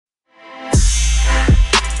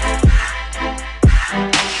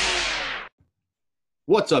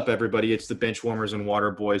What's up, everybody? It's the Benchwarmers and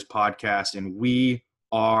Water Boys podcast, and we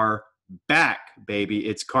are back, baby.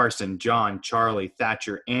 It's Carson, John, Charlie,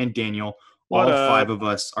 Thatcher, and Daniel. What All up? five of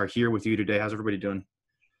us are here with you today. How's everybody doing?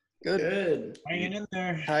 Good. Hanging in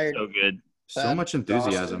there. Tired. So good. So much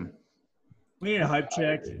enthusiasm. We need a hype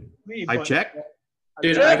check. Hype check?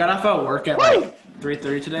 Dude, I got off at work at like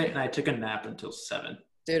 3:30 today, and I took a nap until 7.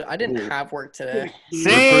 Dude, I didn't have work today.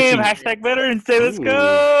 Same. approaching- Hashtag veterans day. Let's Ooh,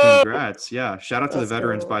 go. Congrats. Yeah. Shout out to the Let's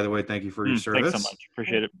veterans, go. by the way. Thank you for your service. Thanks so much.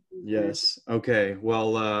 Appreciate it. Yes. Okay.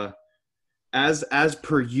 Well, as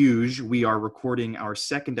per usual, we are recording our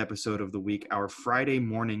second episode of the week, our Friday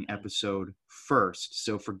morning episode first.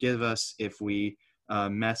 So forgive us if we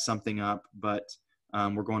mess something up, but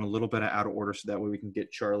we're going a little bit out of order so that way we can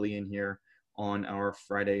get Charlie in here on our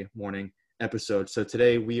Friday morning episode. So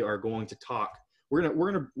today we are going to talk. We're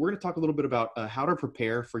gonna talk a little bit about how to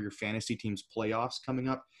prepare for your fantasy team's playoffs coming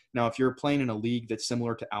up. Now, if you're playing in a league that's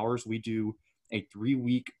similar to ours, we do a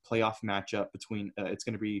 3-week playoff matchup between it's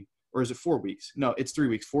going to be, or is it 4 weeks? No, it's 3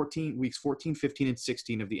 weeks. 14 weeks, 14, 15, and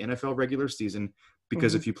 16 of the NFL regular season.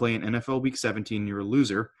 Because if you play in NFL Week 17, you're a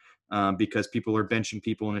loser because people are benching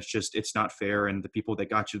people, and it's not fair. And the people that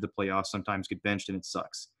got you to the playoffs sometimes get benched, and it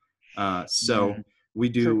sucks. We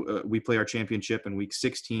do we play our championship in week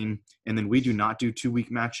 16, and then we do not do 2-week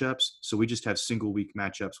matchups. So we just have single week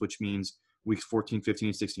matchups, which means weeks 14, 15,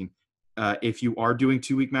 and 16. If you are doing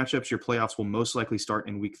 2-week matchups, your playoffs will most likely start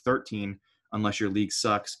in week 13 unless your league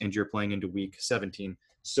sucks and you're playing into week 17.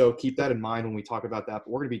 So keep that in mind when we talk about that.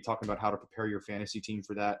 But we're going to be talking about how to prepare your fantasy team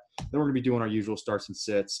for that. Then we're going to be doing our usual starts and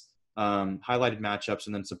sits, highlighted matchups,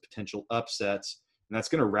 and then some potential upsets. And that's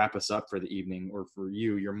going to wrap us up for the evening, or for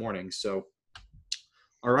you, your morning. So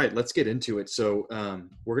all right, let's get into it. So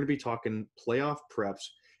we're going to be talking playoff preps,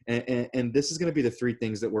 and this is going to be the 3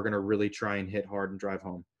 things that we're going to really try and hit hard and drive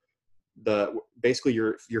home. Basically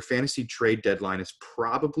your fantasy trade deadline is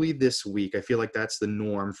probably this week. I feel like that's the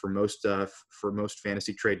norm for most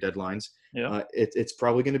fantasy trade deadlines. Yeah. It's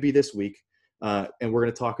probably going to be this week, and we're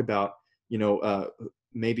going to talk about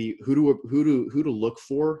maybe who to look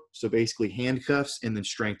for. So basically handcuffs and then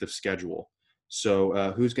strength of schedule.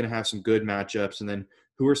 So who's going to have some good matchups, and then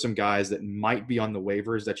who are some guys that might be on the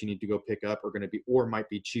waivers that you need to go pick up, or might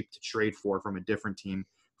be cheap to trade for from a different team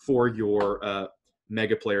for your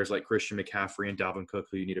mega players like Christian McCaffrey and Dalvin Cook,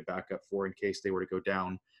 who you need a backup for in case they were to go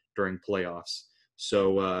down during playoffs.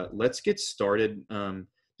 So let's get started.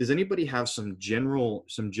 Does anybody have some general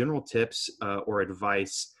tips or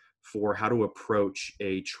advice for how to approach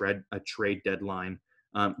a trade deadline?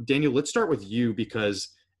 Daniel, let's start with you, because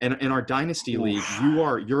in our dynasty league,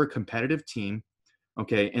 you're a competitive team.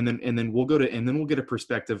 Okay, and then we'll get a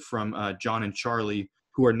perspective from John and Charlie,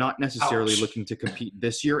 who are not necessarily looking to compete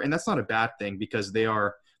this year, and that's not a bad thing because they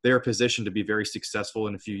are positioned to be very successful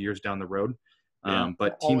in a few years down the road.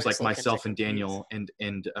 But teams like myself and Daniel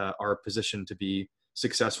and are positioned to be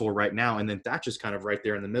successful right now, and then Thatcher's kind of right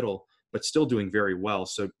there in the middle, but still doing very well.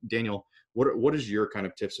 So Daniel, what is your kind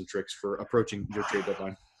of tips and tricks for approaching your trade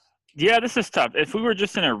deadline? Yeah, this is tough. If we were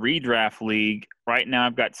just in a redraft league, right now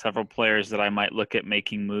I've got several players that I might look at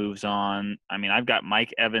making moves on. I mean, I've got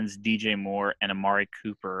Mike Evans, DJ Moore, and Amari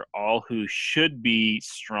Cooper, all who should be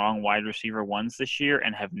strong wide receiver ones this year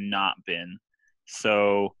and have not been.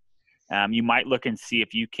 So you might look and see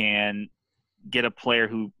if you can get a player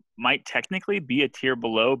who might technically be a tier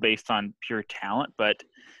below based on pure talent, but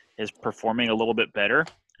is performing a little bit better.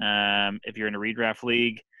 If you're in a redraft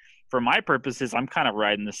league, for my purposes, I'm kind of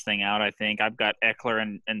riding this thing out. I think I've got Eckler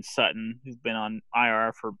and Sutton, who've been on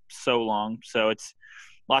IR for so long. So it's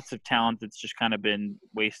lots of talent that's just kind of been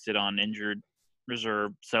wasted on injured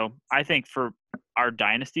reserve. So I think for our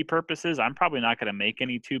dynasty purposes, I'm probably not going to make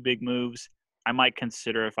any too big moves. I might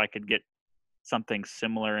consider if I could get something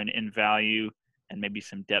similar in value and maybe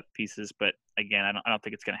some depth pieces. But again, I don't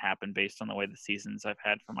think it's going to happen based on the way the seasons I've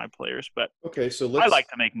had for my players. But okay, so I like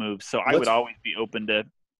to make moves. So I would always be open to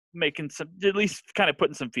making some, at least kind of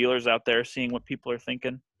putting some feelers out there, seeing what people are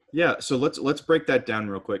thinking. Yeah, so let's break that down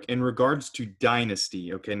real quick. In regards to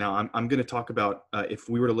dynasty, okay, now I'm going to talk about if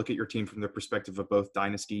we were to look at your team from the perspective of both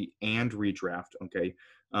dynasty and redraft, okay,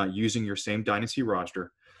 using your same dynasty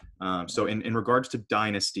roster. So in regards to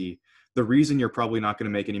dynasty, the reason you're probably not going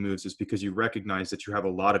to make any moves is because you recognize that you have a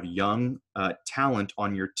lot of young talent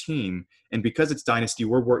on your team, and because it's dynasty,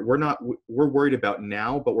 we're worried about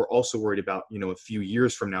now, but we're also worried about a few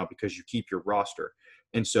years from now because you keep your roster,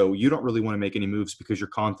 and so you don't really want to make any moves because you're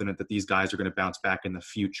confident that these guys are going to bounce back in the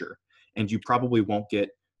future, and you probably won't get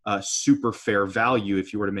super fair value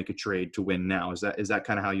if you were to make a trade to win now. Is that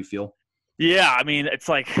kind of how you feel? Yeah, I mean, it's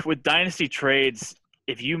like with dynasty trades,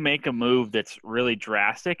 if you make a move that's really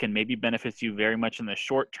drastic and maybe benefits you very much in the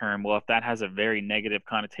short term, well, if that has a very negative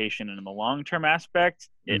connotation in the long-term aspect,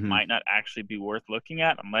 it might not actually be worth looking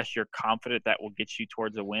at unless you're confident that will get you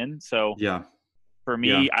towards a win. So Yeah. for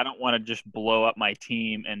me, I don't want to just blow up my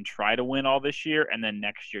team and try to win all this year and then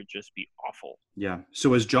next year just be awful. Yeah.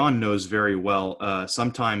 So as John knows very well,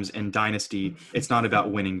 sometimes in Dynasty, it's not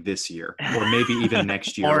about winning this year or maybe even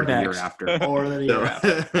next year or the year after. Or the year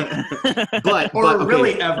after. But Or okay,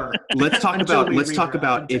 really ever. let's talk Until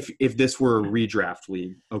about we if this were a redraft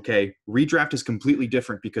league. Okay, redraft is completely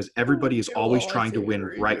different because everybody is always trying to win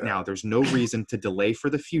right now. There's no reason to delay for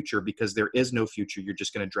the future because there is no future. You're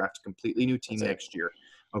just going to draft a completely new team next year.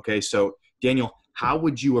 Okay, so Daniel, how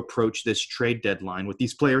would you approach this trade deadline with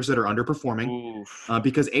these players that are underperforming?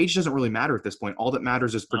 Because age doesn't really matter at this point. All that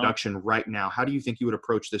matters is production right now. How do you think you would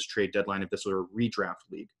approach this trade deadline if this were a redraft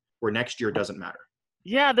league where next year doesn't matter?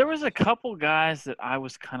 Yeah, there was a couple guys that I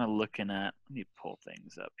was kind of looking at. Let me pull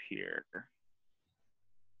things up here.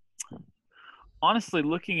 Honestly,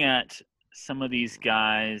 looking at some of these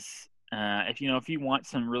guys, if you want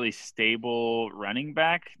some really stable running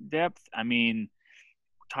back depth, I mean,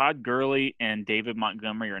 Todd Gurley and David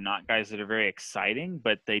Montgomery are not guys that are very exciting,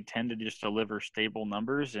 but they tend to just deliver stable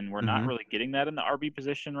numbers, and we're not really getting that in the RB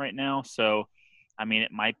position right now. So, I mean,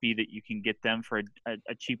 it might be that you can get them for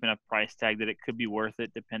a cheap enough price tag that it could be worth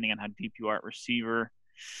it depending on how deep you are at receiver.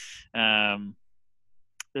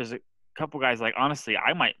 There's a couple guys, like, honestly,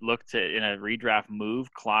 I might look to, in a redraft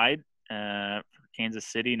move, Clyde for Kansas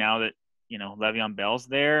City now that, Le'Veon Bell's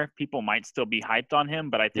there. People might still be hyped on him,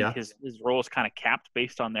 but I think his role is kind of capped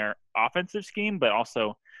based on their offensive scheme, but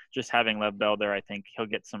also just having Lev Bell there, I think he'll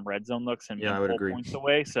get some red zone looks and pull points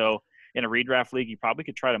away. So in a redraft league, you probably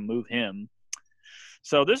could try to move him.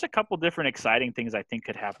 So there's a couple different exciting things I think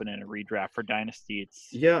could happen in a redraft for Dynasty.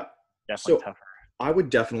 It's definitely tougher. I would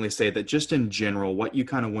definitely say that just in general, what you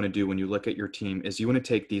kind of want to do when you look at your team is you want to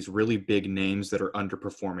take these really big names that are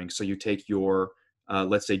underperforming. So you take your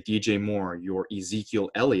let's say DJ Moore, your Ezekiel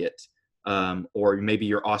Elliott, or maybe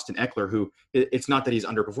your Austin Eckler, who it's not that he's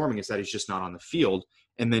underperforming, it's that he's just not on the field.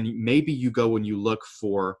 And then maybe you go and you look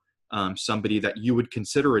for somebody that you would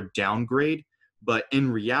consider a downgrade, but in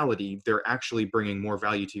reality, they're actually bringing more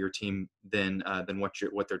value to your team than what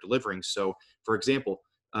they're delivering. So, for example,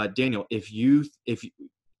 Daniel,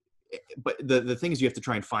 but the thing is you have to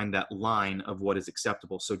try and find that line of what is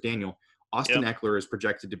acceptable. So, Daniel, Austin Eckler is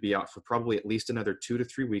projected to be out for probably at least another 2 to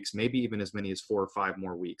 3 weeks, maybe even as many as 4 or 5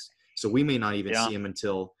 more weeks. So we may not even see him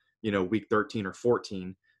until, week 13 or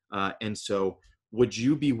 14. And so would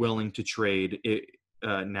you be willing to trade it?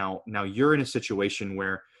 Now you're in a situation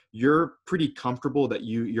where you're pretty comfortable that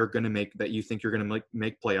you think you're going to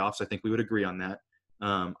make playoffs. I think we would agree on that.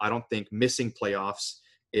 I don't think missing playoffs.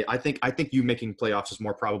 I think you making playoffs is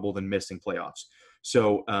more probable than missing playoffs.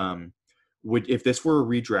 So if this were a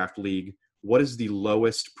redraft league, what is the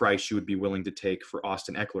lowest price you would be willing to take for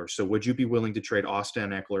Austin Eckler? So would you be willing to trade Austin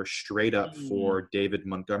Eckler straight up for David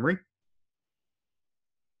Montgomery?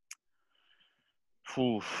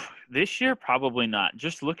 This year, probably not.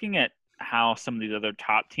 Just looking at how some of these other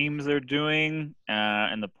top teams are doing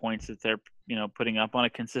and the points that they're putting up on a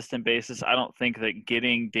consistent basis, I don't think that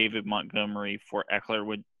getting David Montgomery for Eckler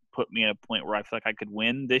would put me at a point where I feel like I could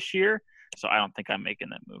win this year. So I don't think I'm making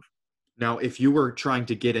that move. Now, if you were trying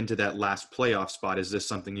to get into that last playoff spot, is this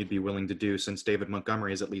something you'd be willing to do since David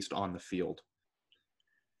Montgomery is at least on the field?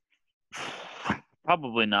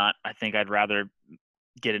 Probably not. I think I'd rather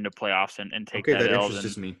get into playoffs and take that L.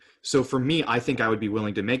 Interests me. So for me, I think I would be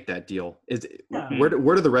willing to make that deal. Where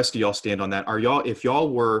do the rest of y'all stand on that? If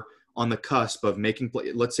y'all were on the cusp of making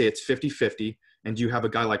play, let's say it's 50-50, and you have a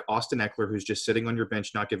guy like Austin Eckler who's just sitting on your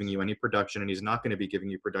bench, not giving you any production, and he's not going to be giving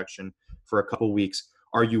you production for a couple weeks,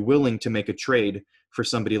 are you willing to make a trade for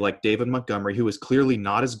somebody like David Montgomery, who is clearly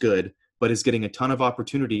not as good, but is getting a ton of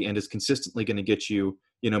opportunity and is consistently going to get you,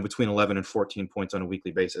 between 11 and 14 points on a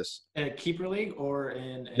weekly basis? In a keeper league or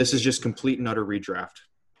in this is just complete and utter redraft.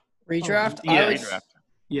 Redraft? Redraft.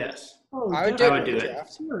 Yes. I would do it.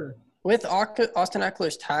 Sure. With Austin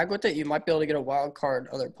Eckler's tag with it, you might be able to get a wild card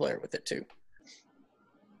other player with it too.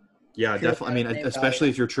 Yeah, definitely. I mean, especially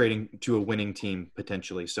if you're trading to a winning team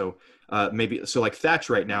potentially. So like Thatch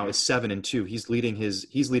right now is 7-2. He's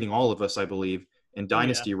leading all of us, I believe, in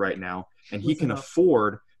Dynasty right now, and he can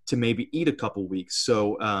afford to maybe eat a couple weeks.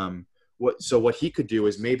 So what he could do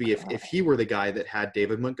is maybe if he were the guy that had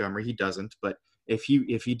David Montgomery, he doesn't, but if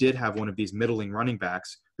he did have one of these middling running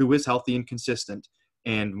backs who is healthy and consistent,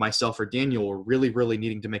 and myself or Daniel are really, really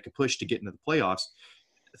needing to make a push to get into the playoffs,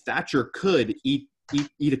 Thatcher could eat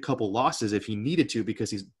eat a couple losses if he needed to, because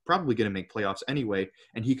he's probably going to make playoffs anyway,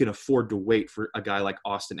 and he can afford to wait for a guy like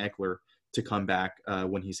Austin Eckler to come back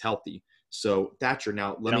when he's healthy. So Thatcher,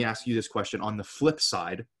 now let me ask you this question. On the flip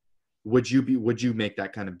side, would you make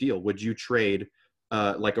that kind of deal? Would you trade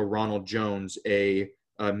like a Ronald Jones,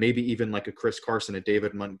 maybe even like a Chris Carson, a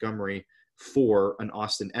David Montgomery for an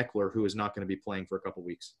Austin Eckler who is not going to be playing for a couple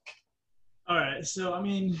weeks? All right. So, I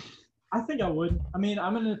mean, I think I would. I mean,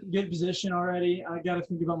 I'm in a good position already. I got to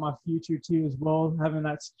think about my future too as well, having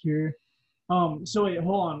that secure. So wait,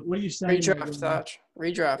 hold on. What are you saying? Redraft, Thatch.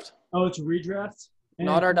 Redraft. Oh, it's a redraft?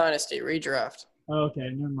 Not our dynasty. Redraft. Oh, okay,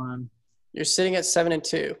 never mind. You're sitting at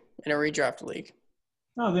 7-2 in a redraft league.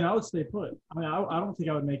 No, then I would stay put. I mean, I don't think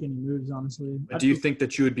I would make any moves, honestly. Do you think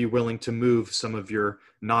that you would be willing to move some of your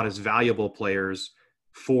not as valuable players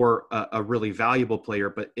for a really valuable player,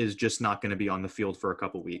 but is just not going to be on the field for a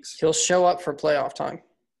couple weeks? He'll show up for playoff time.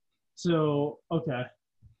 So, okay.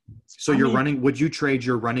 So would you trade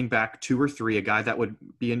your running back 2 or 3, a guy that would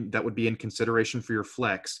be in consideration for your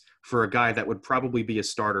flex, for a guy that would probably be a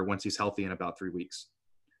starter once he's healthy in about 3 weeks?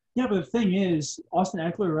 Yeah, but the thing is, Austin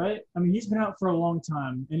Eckler, right? I mean, he's been out for a long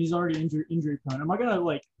time, and he's already injury prone. Am I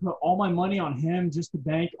gonna put all my money on him just to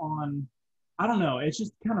bank on? I don't know. It's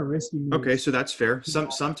just kind of risky moves. Okay, so that's fair.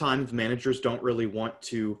 Sometimes managers don't really want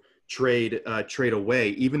to trade away,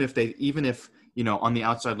 even if on the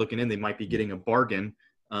outside looking in, they might be getting a bargain.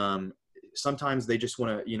 Sometimes they just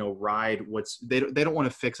want to ride they don't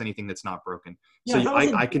want to fix anything that's not broken. Yeah, so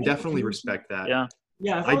I can definitely respect that.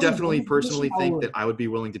 Yeah, I definitely personally think that I would be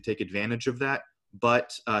willing to take advantage of that,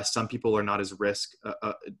 but some people are not as risk.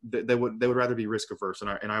 They would rather be risk averse,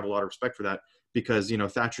 and I have a lot of respect for that, because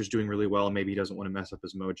Thatcher's doing really well, and maybe he doesn't want to mess up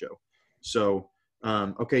his mojo. So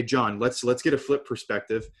okay, John, let's get a flip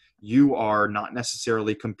perspective. You are not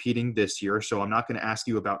necessarily competing this year, so I'm not going to ask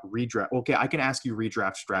you about redraft. Okay, I can ask you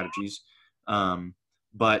redraft strategies,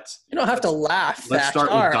 but you don't have to laugh. Let's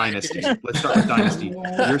start with Dynasty. Let's start with Dynasty.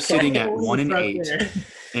 You're sitting at 1-8,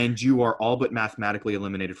 and you are all but mathematically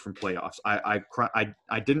eliminated from playoffs.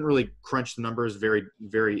 I didn't really crunch the numbers very,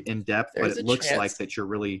 very in depth, but it looks like that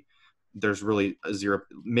there's really a 0,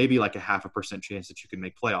 maybe like a 0.5% chance that you can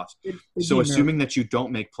make playoffs. So assuming that you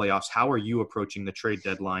don't make playoffs, how are you approaching the trade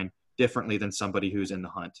deadline differently than somebody who's in the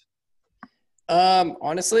hunt?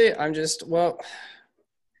 Honestly, the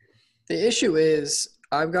issue is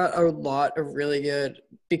I've got a lot of really good,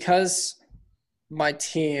 because my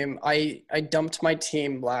team, I dumped my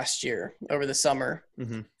team last year over the summer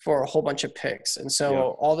for a whole bunch of picks. And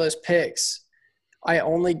so all those picks, I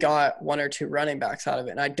only got 1 or 2 running backs out of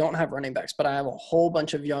it. And I don't have running backs, but I have a whole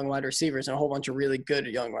bunch of young wide receivers and a whole bunch of really good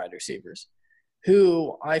young wide receivers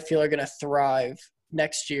who I feel are going to thrive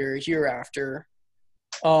next year after.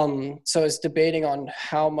 So it's debating on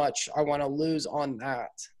how much I want to lose on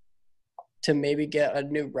that to maybe get a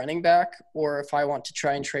new running back, or if I want to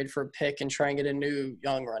try and trade for a pick and try and get a new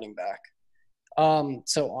young running back.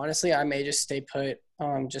 So honestly, I may just stay put,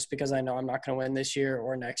 just because I know I'm not going to win this year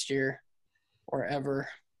or next year or ever.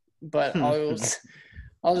 But I'll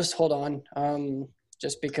just hold on,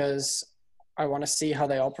 just because I want to see how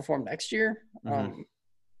they all perform next year.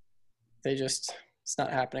 It's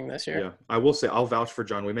not happening this year. Yeah, I will say I'll vouch for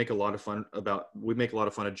John. We make a lot of fun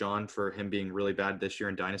of John for him being really bad this year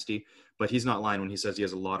in Dynasty, but he's not lying when he says he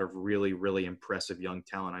has a lot of really, really impressive young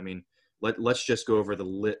talent. I mean, let's just go over the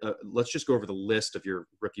list of your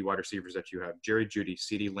rookie wide receivers that you have: Jerry Jeudy,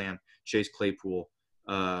 CeeDee Lamb, Chase Claypool.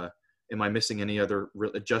 Am I missing any other?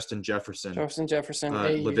 Justin Jefferson,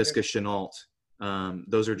 Laviska Shenault.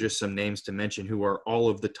 Those are just some names to mention who are all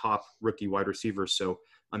of the top rookie wide receivers. So,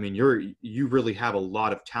 I mean, you really have a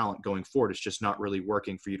lot of talent going forward. It's just not really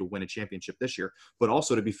working for you to win a championship this year. But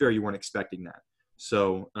also, to be fair, you weren't expecting that.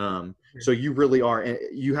 So, so you really are.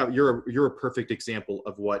 You're a perfect example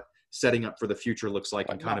of what setting up for the future looks like,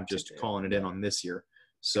 and kind of just calling it in on this year.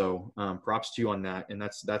 So, props to you on that. And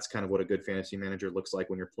that's kind of what a good fantasy manager looks like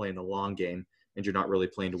when you're playing the long game and you're not really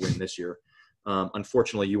playing to win this year.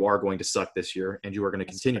 Unfortunately, you are going to suck this year, and you are going to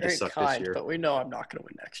continue to suck this year. But we know I'm not going to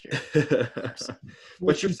win next year.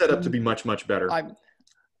 But you're set up to be much, much better. I'm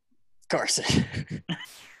Carson.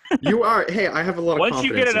 You are. Hey, I have a lot of confidence. Once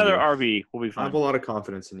you get another RB, we'll be fine. I have a lot of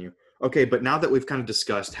confidence in you. Okay, but now that we've kind of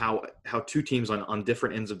discussed how 2 teams on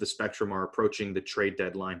different ends of the spectrum are approaching the trade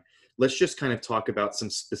deadline, let's just kind of talk about some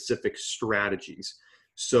specific strategies.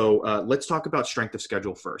 So let's talk about strength of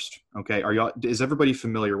schedule first. Okay, is everybody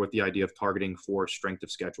familiar with the idea of targeting for strength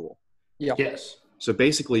of schedule? Yeah. Yes. So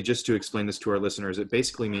basically, just to explain this to our listeners, it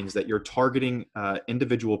basically means that you're targeting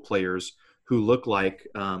individual players who look like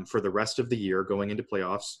for the rest of the year going into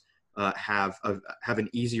playoffs, have an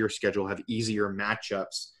easier schedule, have easier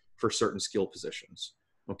matchups for certain skill positions.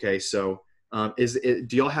 Okay, so do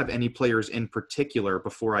y'all have any players in particular,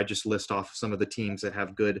 before I just list off some of the teams that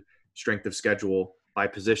have good strength of schedule by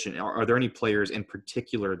position? Are there any players in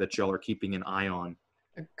particular that y'all are keeping an eye on?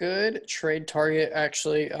 A good trade target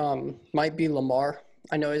actually might be Lamar.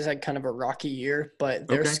 I know he's had kind of a rocky year, but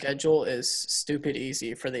their schedule is stupid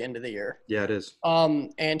easy for the end of the year. Yeah, it is.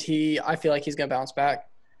 And I feel like he's gonna bounce back.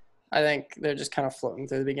 I think they're just kind of floating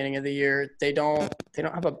through the beginning of the year. They don't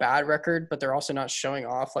have a bad record, but they're also not showing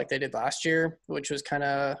off like they did last year, which was kind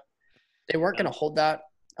of they weren't gonna hold that.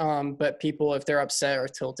 But people, if they're upset or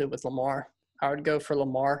tilted with Lamar, I would go for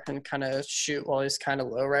Lamar and kind of shoot while he's kind of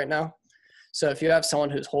low right now. So if you have someone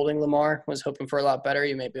who's holding Lamar, was hoping for a lot better,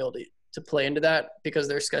 you may be able to play into that because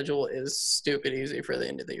their schedule is stupid easy for the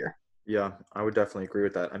end of the year. Yeah, I would definitely agree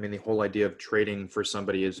with that. I mean, the whole idea of trading for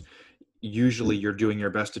somebody is usually you're doing your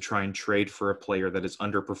best to try and trade for a player that is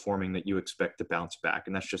underperforming that you expect to bounce back.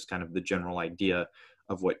 And that's just kind of the general idea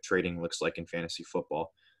of what trading looks like in fantasy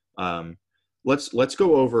football. Let's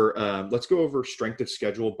go over strength of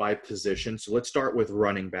schedule by position. So let's start with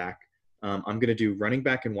running back. I'm going to do running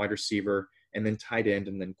back and wide receiver, and then tight end,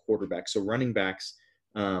 and then quarterback. So running backs,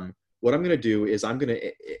 what I'm going to do is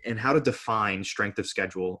and how to define strength of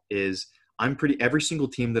schedule is every single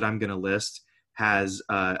team that I'm going to list has,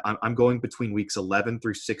 I'm going between weeks 11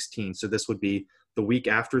 through 16. So this would be the week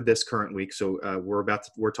after this current week. So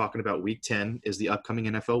we're talking about week 10 is the upcoming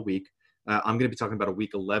NFL week. I'm going to be talking about a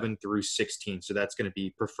week 11 through 16. So that's going to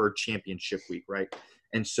be preferred championship week, right?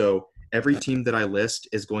 And so every team that I list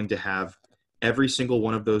is going to have every single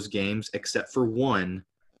one of those games except for one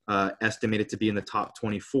estimated to be in the top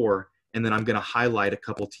 24. And then I'm going to highlight a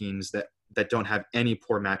couple teams that don't have any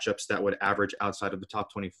poor matchups that would average outside of the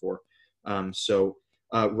top 24. So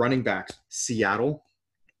running backs, Seattle,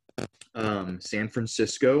 San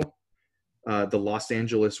Francisco, the Los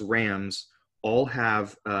Angeles Rams all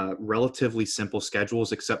have relatively simple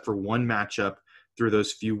schedules except for one matchup through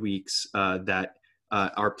those few weeks that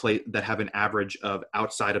have an average of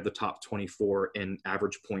outside of the top 24 in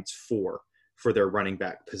average points for their running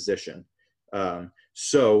back position.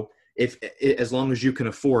 So as long as you can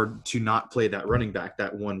afford to not play that running back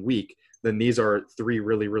that 1 week, then these are three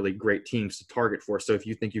really, really great teams to target for. So if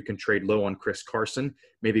you think you can trade low on Chris Carson,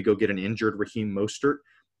 maybe go get an injured Raheem Mostert,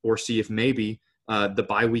 or see if maybe the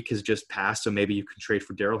bye week has just passed. So maybe you can trade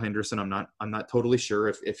for Darrell Henderson. I'm not totally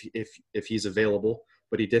sure if he's available,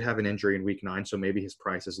 but he did have an injury in week 9. So maybe his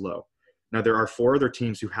price is low. Now there are 4 other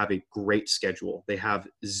teams who have a great schedule. They have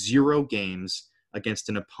 0 games against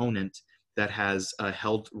an opponent that has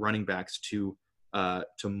held running backs to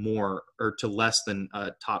more or to less than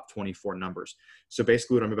top 24 numbers. So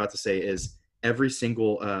basically what I'm about to say is every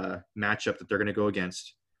single matchup that they're going to go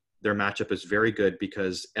against, their matchup is very good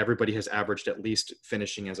because everybody has averaged at least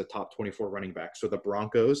finishing as a top 24 running back. So the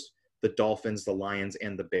Broncos, the Dolphins, the Lions,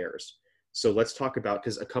 and the Bears. So let's talk about,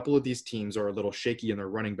 because a couple of these teams are a little shaky in their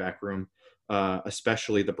running back room,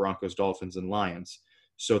 especially the Broncos, Dolphins, and Lions.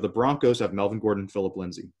 So the Broncos have Melvin Gordon, Phillip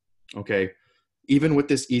Lindsay. Okay. Even with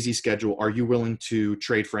this easy schedule, are you willing to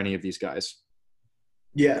trade for any of these guys?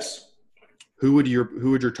 Yes. Who would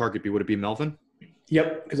your target be? Would it be Melvin?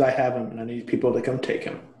 Yep, because I have him and I need people to come take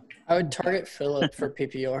him. I would target Phillip for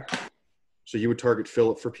PPR. So you would target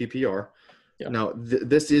Phillip for PPR. Yep. Now,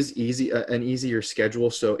 this is an easier schedule,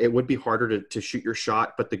 so it would be harder to shoot your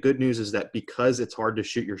shot. But the good news is that because it's hard to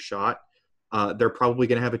shoot your shot, they're probably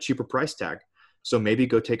going to have a cheaper price tag. So maybe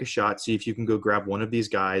go take a shot, see if you can go grab one of these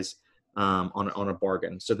guys on a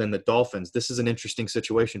bargain. So then the Dolphins, this is an interesting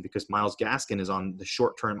situation because Myles Gaskin is on the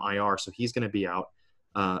short-term IR, so he's going to be out.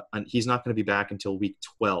 And he's not going to be back until week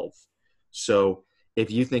 12. So if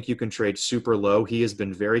you think you can trade super low, he has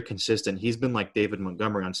been very consistent. He's been like David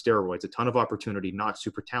Montgomery on steroids, a ton of opportunity, not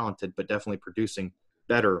super talented, but definitely producing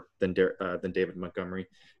better than David Montgomery.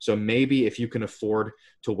 So maybe if you can afford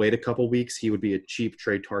to wait a couple weeks, he would be a cheap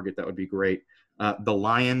trade target. That would be great. The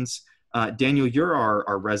Lions, Daniel, you're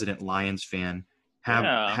our resident Lions fan.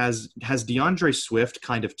 Has DeAndre Swift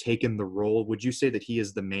kind of taken the role? Would you say that he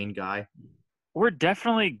is the main guy? We're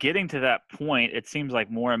definitely getting to that point. It seems like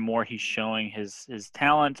more and more he's showing his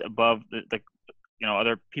talent above the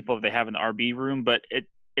other people they have in the RB room, but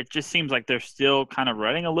it just seems like they're still kind of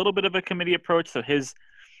running a little bit of a committee approach. So his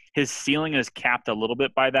ceiling is capped a little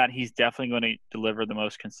bit by that. He's definitely going to deliver the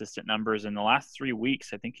most consistent numbers in the last 3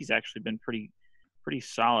 weeks. I think he's actually been pretty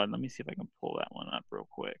solid. Let me see if I can pull that one up real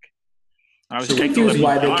quick. I was confused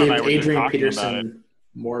why they gave Adrian Peterson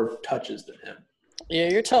more touches than him. Yeah,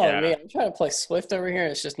 you're telling me. I'm trying to play Swift over here,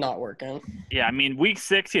 and it's just not working. Yeah, I mean, week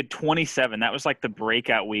 6, he had 27. That was like the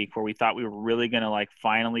breakout week where we thought we were really going to like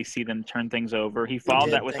finally see them turn things over. He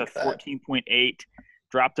followed that with a 14.8,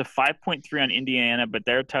 dropped to 5.3 on Indiana, but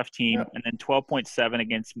they're a tough team, and then 12.7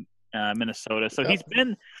 against Minnesota. So he's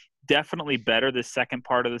been definitely better this second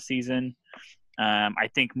part of the season. I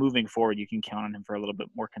think moving forward, you can count on him for a little bit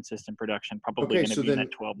more consistent production, probably going to be in that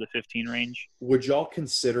 12 to 15 range. Would y'all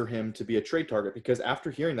consider him to be a trade target? Because after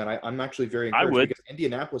hearing that, I'm actually very encouraged. I would. Because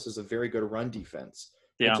Indianapolis is a very good run defense.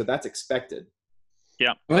 Yeah. And so that's expected.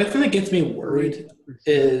 Yeah. The only thing that gets me worried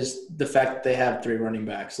is the fact that they have 3 running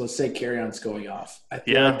backs. Let's say Kerryon's going off. I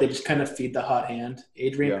feel like they just kind of feed the hot hand.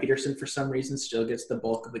 Adrian Peterson, for some reason, still gets the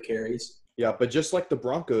bulk of the carries. Yeah, but just like the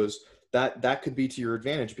Broncos, that could be to your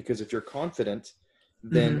advantage, because if you're confident,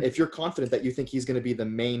 then if you're confident that you think he's going to be the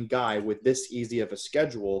main guy with this easy of a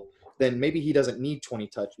schedule, then maybe he doesn't need 20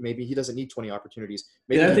 touch. Maybe he doesn't need 20 opportunities.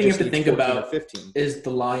 Maybe the other thing you have to think 14 about or 15. is the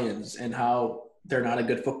Lions and how they're not a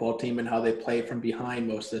good football team and how they play from behind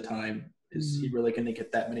most of the time. Is he really going to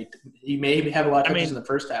get that many? He may have a lot of touches in the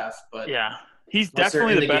first half, but he's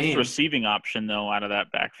definitely the best receiving option though out of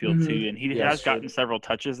that backfield too, and he has gotten several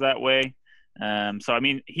touches that way. So I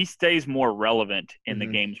mean, he stays more relevant in the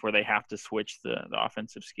games where they have to switch the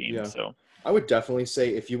offensive scheme. Yeah. So I would definitely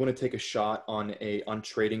say if you want to take a shot on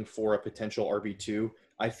trading for a potential RB2,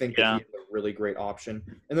 I think that he's a really great option.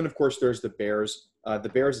 And then of course there's the Bears. The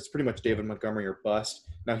Bears, it's pretty much David Montgomery or bust.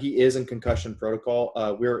 Now he is in concussion protocol.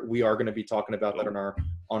 We are going to be talking about that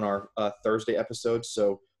on our Thursday episode.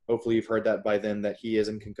 So hopefully you've heard that by then, that he is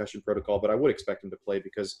in concussion protocol, but I would expect him to play,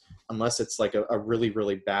 because unless it's like a really,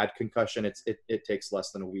 really bad concussion, it takes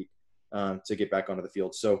less than a week to get back onto the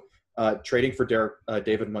field. So trading for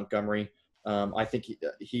David Montgomery, I think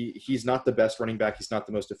he's not the best running back. He's not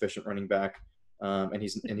the most efficient running back. And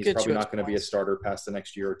he's probably not going to be a starter past the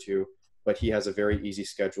next year or two, but he has a very easy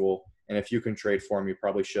schedule. And if you can trade for him, you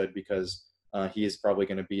probably should, because he is probably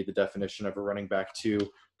going to be the definition of a running back too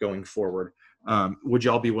going forward. Would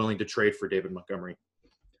y'all be willing to trade for David Montgomery?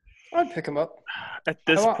 I'd pick him up. At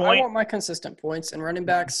this point, I want my consistent points, and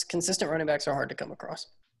consistent running backs are hard to come across.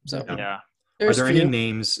 So Are there any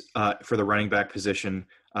names for the running back position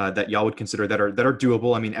that y'all would consider that are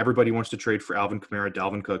doable? I mean, everybody wants to trade for Alvin Kamara,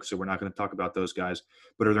 Dalvin Cook, so we're not going to talk about those guys.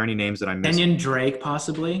 But are there any names that I missed? Kenyon Drake,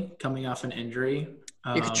 possibly, coming off an injury.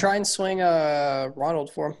 You could try and swing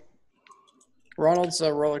Ronald for him. Ronald's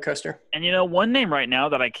a roller coaster. And, one name right now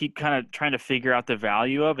that I keep kind of trying to figure out the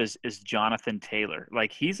value of is Jonathan Taylor.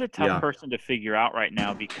 Like, he's a tough person to figure out right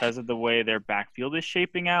now because of the way their backfield is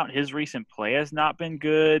shaping out. His recent play has not been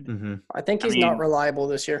good. I think he's not reliable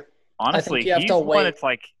this year. Honestly, he's one that's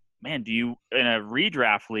like, man, in a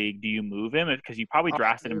redraft league, do you move him? Because you probably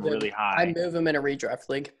drafted him really high. I'd move him in a redraft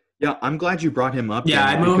league. Yeah, I'm glad you brought him up. Yeah,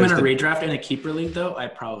 I'd move him in a redraft. In a keeper league, though,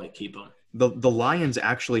 I'd probably keep him. The Lions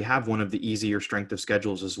actually have one of the easier strength of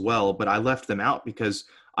schedules as well, but I left them out because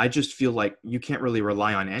I just feel like you can't really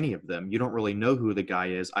rely on any of them. You don't really know who the guy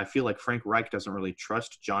is. I feel like Frank Reich doesn't really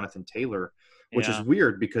trust Jonathan Taylor, which is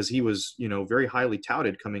weird because he was, very highly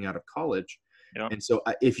touted coming out of college. Yep. And so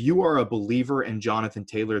if you are a believer in Jonathan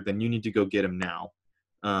Taylor, then you need to go get him now.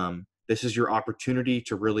 This is your opportunity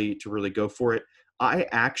to really go for it. I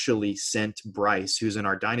actually sent Bryce, who's in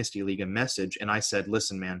our Dynasty League, a message, and I said,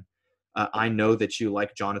 listen, man, I know that you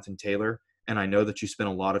like Jonathan Taylor, and I know that you spent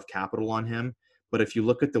a lot of capital on him. But if you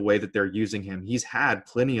look at the way that they're using him, he's had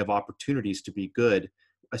plenty of opportunities to be good,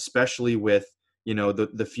 especially with,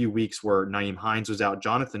 the few weeks where Nyheim Hines was out,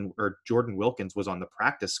 Jordan Wilkins was on the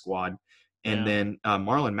practice squad. And then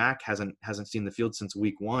Marlon Mack hasn't seen the field since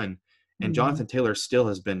week 1. And Jonathan Taylor still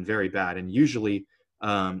has been very bad. And usually,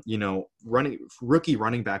 rookie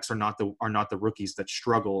running backs are not the rookies that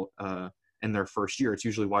struggle in their first year. It's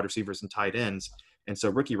usually wide receivers and tight ends. And so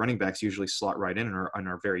rookie running backs usually slot right in and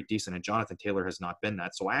are very decent. And Jonathan Taylor has not been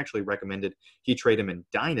that. So I actually recommended he trade him in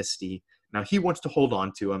Dynasty. Now he wants to hold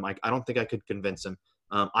on to him. I don't think I could convince him.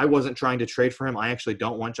 I wasn't trying to trade for him. I actually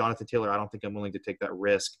don't want Jonathan Taylor. I don't think I'm willing to take that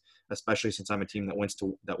risk, especially since I'm a team that wants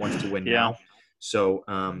to win now. So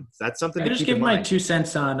that's something. I just give my 2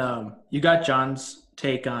 cents on. You got John's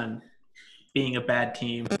take on being a bad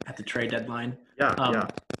team at the trade deadline.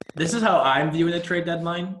 This is how I'm viewing the trade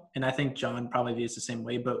deadline, and I think John probably views the same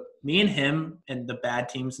way. But me and him and the bad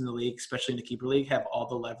teams in the league, especially in the keeper league, have all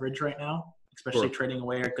the leverage right now, especially trading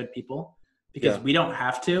away our good people, because we don't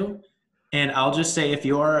have to. And I'll just say, if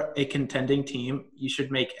you're a contending team, you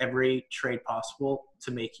should make every trade possible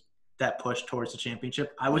to make that push towards the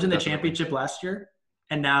championship. I was in the championship last year,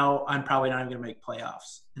 and now I'm probably not even going to make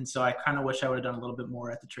playoffs. And so I kind of wish I would have done a little bit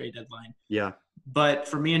more at the trade deadline. Yeah. But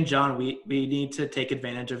for me and John, we need to take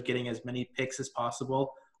advantage of getting as many picks as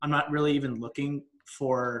possible. I'm not really even looking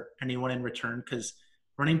for anyone in return because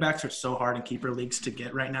running backs are so hard in keeper leagues to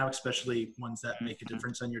get right now, especially ones that make a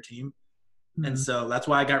difference on your team. Mm-hmm. And so that's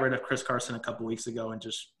why I got rid of Chris Carson a couple weeks ago and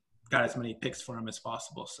just got as many picks for him as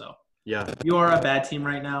possible. So yeah, you are a bad team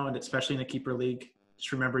right now, and especially in a keeper league,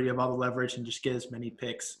 just remember you have all the leverage and just get as many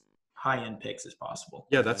picks, high-end picks as possible.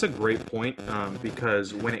 Yeah, that's a great point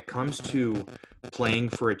because when it comes to playing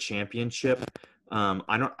for a championship,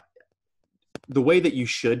 the way that you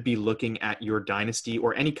should be looking at your dynasty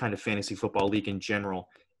or any kind of fantasy football league in general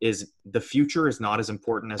is the future is not as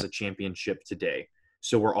important as a championship today.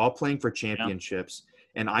 So we're all playing for championships.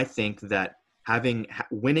 Yeah. And I think that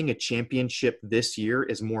winning a championship this year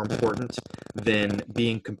is more important than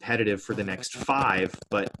being competitive for the next 5,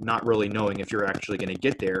 but not really knowing if you're actually going to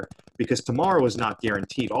get there, because tomorrow is not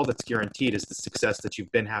guaranteed. All that's guaranteed is the success that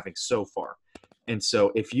you've been having so far. And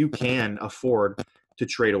so if you can afford to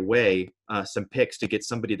trade away some picks to get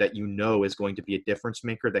somebody that you know is going to be a difference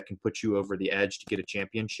maker that can put you over the edge to get a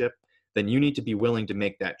championship, then you need to be willing to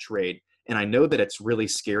make that trade. And I know that it's really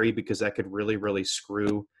scary because that could really, really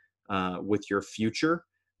screw with your future.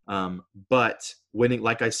 But winning,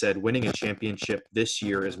 like I said, winning a championship this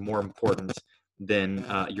year is more important than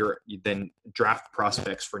draft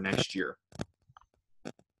prospects for next year.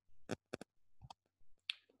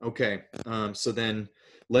 Okay, so then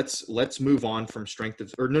let's move on from strength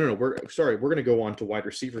of, or no, we're going to go on to wide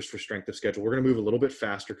receivers for strength of schedule. We're going to move a little bit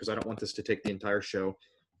faster because I don't want this to take the entire show.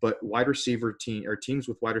 But wide receiver teams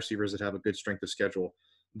with wide receivers that have a good strength of schedule.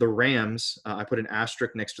 The Rams, I put an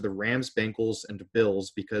asterisk next to the Rams, Bengals, and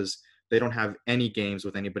Bills because they don't have any games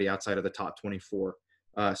with anybody outside of the top 24.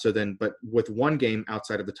 But with one game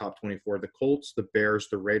outside of the top 24, the Colts, the Bears,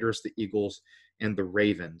 the Raiders, the Eagles, and the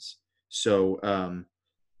Ravens. So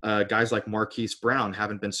guys like Marquise Brown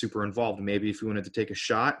haven't been super involved. Maybe if you wanted to take a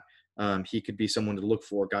shot, he could be someone to look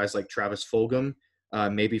for. Guys like Travis Fulgham,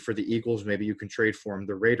 maybe for the Eagles, maybe you can trade for him.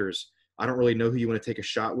 The Raiders, I don't really know who you want to take a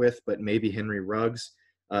shot with, but maybe Henry Ruggs.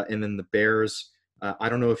 And then the Bears, I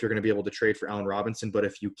don't know if you're going to be able to trade for Allen Robinson, but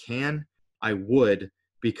if you can, I would,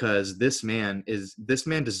 because this man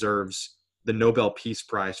deserves the Nobel Peace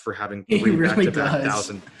Prize for having 3 back-to-back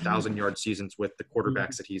 1,000-yard seasons with the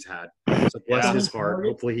quarterbacks that he's had. So bless his heart.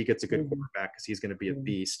 Hopefully he gets a good quarterback because he's going to be a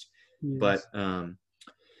beast. But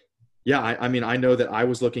I mean, I know that I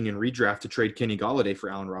was looking in redraft to trade Kenny Golladay for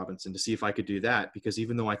Allen Robinson to see if I could do that, because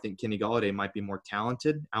even though I think Kenny Golladay might be more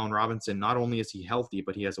talented, Allen Robinson, not only is he healthy,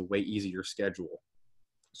 but he has a way easier schedule.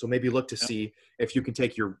 So maybe look to see if you can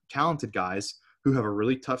take your talented guys who have a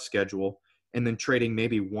really tough schedule and then trading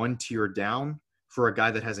maybe one tier down for a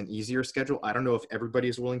guy that has an easier schedule. I don't know if everybody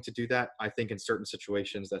is willing to do that. I think in certain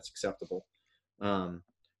situations that's acceptable.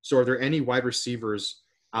 So are there any wide receivers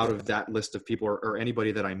out of that list of people or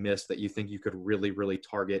anybody that I missed that you think you could really, really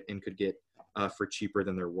target and could get for cheaper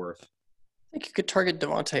than they're worth? I think you could target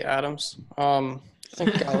Devontae Adams. I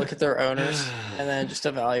think you gotta look at their owners and then just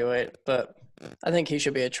evaluate. But I think he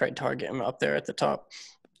should be a trade target up there at the top.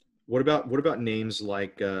 What about names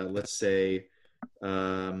like let's say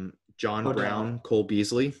John Brown, Cole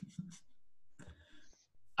Beasley?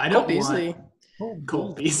 I don't Cole Beasley.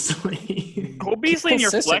 Cole Beasley. Cole Beasley in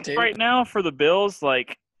your flex right now for the Bills,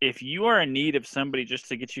 like if you are in need of somebody just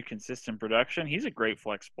to get you consistent production, he's a great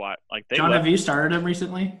flex spot. Like John, have you started him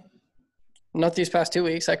recently? Not these past 2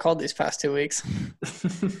 weeks. I called these past 2 weeks.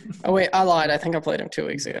 Oh wait, I lied. I think I played him 2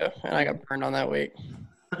 weeks ago, and I got burned on that week.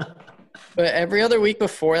 But every other week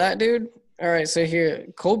before that, dude. All right, so here,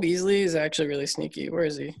 Cole Beasley is actually really sneaky. Where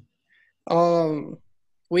is he?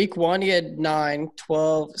 Week 1, he had 9,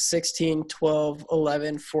 12, 16, 12,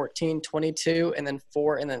 11, 14, 22, and then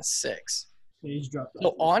 4, and then 6. He's dropped off.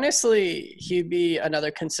 So honestly, he'd be another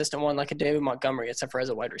consistent one like a David Montgomery, except for as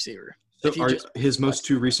a wide receiver. So his most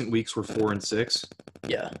 2 recent weeks were 4 and 6?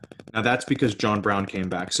 Yeah. Now that's because John Brown came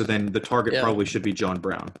back. So then the target probably should be John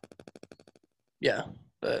Brown. Yeah,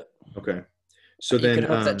 but okay. So you then could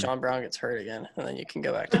hope that John Brown gets hurt again, and then you can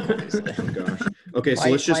go back to Cole Beasley. Oh gosh. Okay, so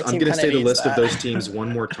I'm going to say the list of those teams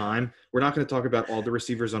one more time. We're not going to talk about all the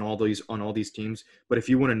receivers on all these teams, but if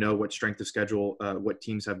you want to know what strength of schedule, what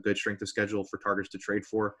teams have good strength of schedule for targets to trade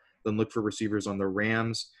for, then look for receivers on the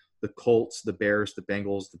Rams, the Colts, the Bears, the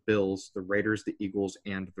Bengals, the Bills, the Raiders, the Eagles,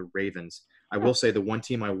 and the Ravens. I will say the one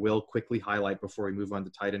team I will quickly highlight before we move on to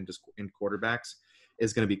tight end and quarterbacks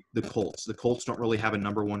is going to be the Colts. The Colts don't really have a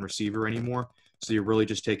number 1 receiver anymore, so you're really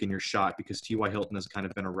just taking your shot because T.Y. Hilton has kind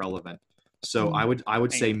of been irrelevant. So I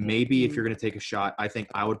would say maybe if you're going to take a shot, I think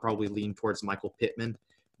I would probably lean towards Michael Pittman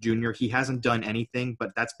Jr. He hasn't done anything, but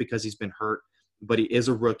that's because he's been hurt. But he is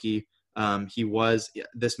a rookie.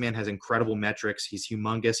 This man has incredible metrics. He's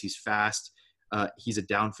humongous. He's fast. He's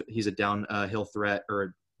a downhill threat or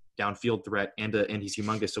a downfield threat, and he's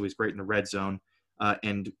humongous. So he's great in the red zone.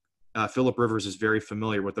 And Phillip Rivers is very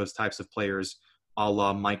familiar with those types of players, a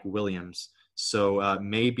la Mike Williams. So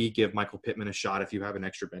maybe give Michael Pittman a shot if you have an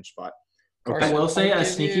extra bench spot. Okay. I will say a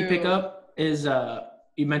sneaky pickup is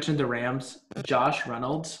you mentioned the Rams, Josh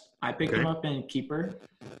Reynolds. I picked him up in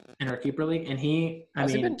our keeper league, and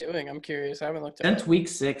how's he been doing? I'm curious. I haven't looked at since week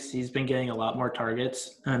 6. He's been getting a lot more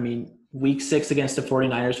targets. I mean, week 6 against the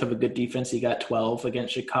 49ers, who have a good defense, he got 12.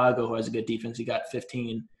 Against Chicago, who has a good defense, he got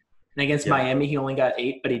 15. And against Miami, he only got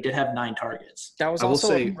 8, but he did have 9 targets. That was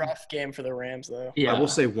also a rough game for the Rams, though. Yeah. I will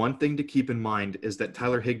say one thing to keep in mind is that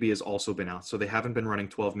Tyler Higbee has also been out, so they haven't been running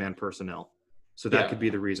 12-man personnel. So that could be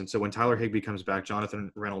the reason. So when Tyler Higbee comes back,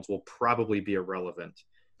 Jonathan Reynolds will probably be irrelevant.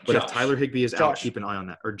 But if Tyler Higbee is out, keep an eye on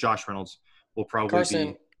that. Or Josh Reynolds will probably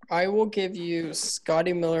be. I will give you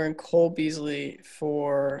Scotty Miller and Cole Beasley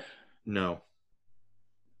for – No.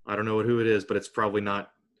 I don't know who it is, but it's probably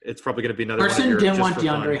not. It's probably going to be another person didn't want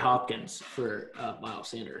DeAndre Hopkins for Miles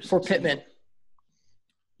Sanders. For Pittman.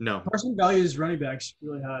 No. Person values running backs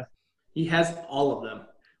really high. He has all of them.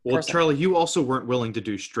 Well, Charlie, you also weren't willing to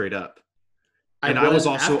do straight up. And I was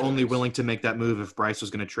also only willing to make that move if Bryce was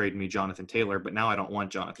going to trade me Jonathan Taylor, but now I don't want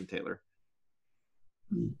Jonathan Taylor.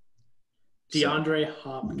 DeAndre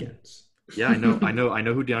Hopkins. Yeah, I know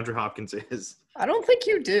who DeAndre Hopkins is. I don't think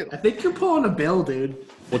you do. I think you're pulling a bill, dude.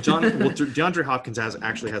 Well, DeAndre Hopkins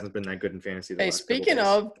hasn't been that good in fantasy. Speaking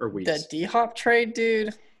of the D-Hop trade,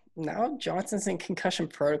 dude, now Johnson's in concussion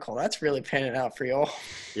protocol. That's really panning out for y'all.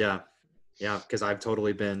 Yeah. Yeah, because I've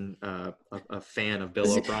totally been a fan of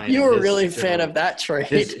Bill O'Brien. You were really a fan of that trade.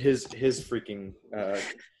 His freaking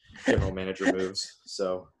general manager moves.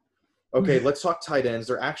 So, okay, let's talk tight ends.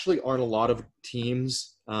 There actually aren't a lot of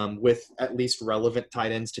teams with at least relevant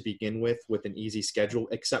tight ends to begin with an easy schedule,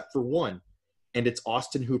 except for one, and it's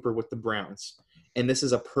Austin Hooper with the Browns. And this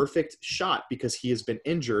is a perfect shot because he has been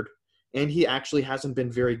injured, and he actually hasn't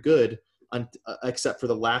been very good except for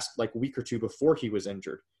the last week or two before he was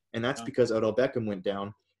injured. And that's because Odell Beckham went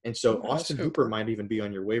down. And so Austin Hooper might even be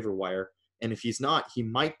on your waiver wire. And if he's not, he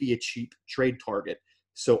might be a cheap trade target.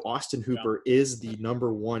 So Austin Hooper is the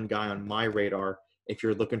number one guy on my radar if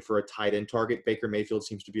you're looking for a tight end target. Baker Mayfield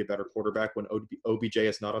seems to be a better quarterback when OBJ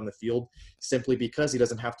is not on the field, simply because he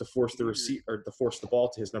doesn't have to force the ball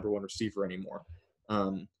to his number one receiver anymore.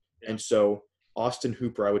 And so Austin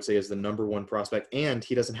Hooper, I would say, is the number one prospect. And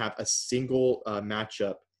he doesn't have a single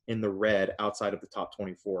matchup in the red outside of the top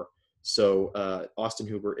 24. So Austin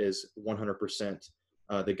Hooper is 100%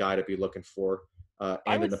 the guy to be looking for.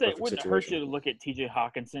 I would say it wouldn't hurt you to look at TJ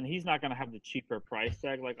Hawkinson. He's not going to have the cheaper price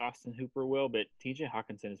tag like Austin Hooper will, but TJ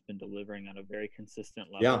Hawkinson has been delivering on a very consistent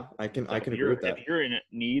level. Yeah, I can agree with that. If you're in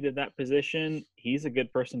need of that position, he's a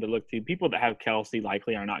good person to look to. People that have Kelsey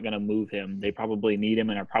likely are not going to move him. They probably need him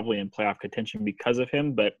and are probably in playoff contention because of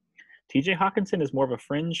him, but TJ Hawkinson is more of a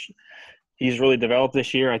fringe. He's really developed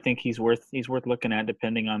this year. I think he's worth looking at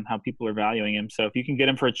depending on how people are valuing him. So if you can get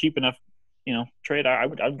him for a cheap enough, trade,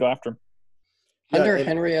 I'd go after him. Hunter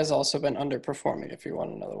Henry has also been underperforming if you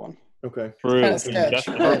want another one. Okay.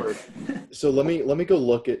 So let me go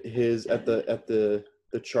look at the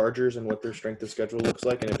Chargers and what their strength of schedule looks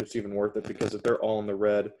like, and if it's even worth it, because if they're all in the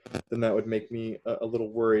red, then that would make me a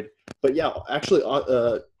little worried. But yeah, actually,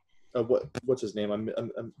 what's his name? I'm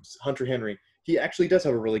Hunter Henry. He actually does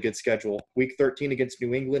have a really good schedule. Week 13 against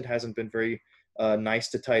New England hasn't been very nice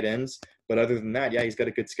to tight ends, but other than that, yeah, he's got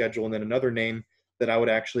a good schedule. And then another name that I would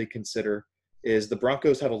actually consider is the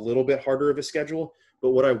Broncos have a little bit harder of a schedule,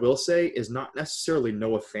 but what I will say is not necessarily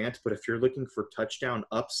Noah Fant, but if you're looking for touchdown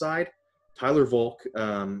upside, Tyler Volk,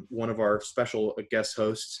 one of our special guest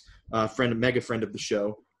hosts, mega friend of the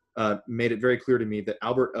show, made it very clear to me that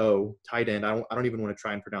Albert O, tight end, I don't even want to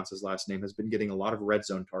try and pronounce his last name, has been getting a lot of red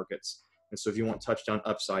zone targets. And so if you want touchdown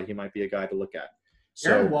upside, he might be a guy to look at.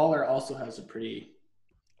 So, Darren Waller also has a pretty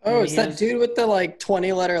 – Oh, is that dude with the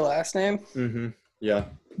 20-letter last name? Mm-hmm. Yeah.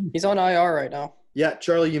 He's on IR right now. Yeah,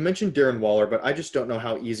 Charlie, you mentioned Darren Waller, but I just don't know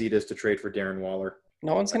how easy it is to trade for Darren Waller.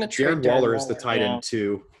 No one's going to trade Darren Waller is the tight end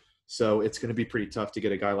too, so it's going to be pretty tough to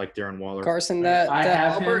get a guy like Darren Waller. Carson, that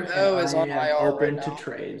Albert O is on IR open right to now.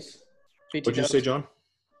 Trades. What'd you say, John?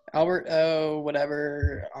 Albert O,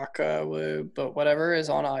 whatever, but whatever is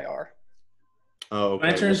on IR. Oh, okay.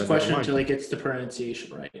 Answer his question until he gets the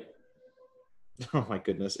pronunciation right. Oh my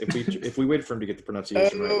goodness! If we waited for him to get the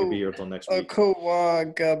pronunciation right, we'd be here until next week.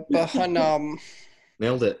 Okawagabahanam.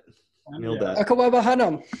 Nailed it. Nailed that.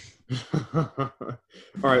 Okawabahanam. All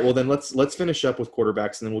right. Well, then let's finish up with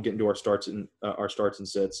quarterbacks, and then we'll get into our starts and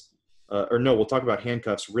sits. we'll talk about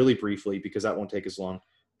handcuffs really briefly because that won't take as long.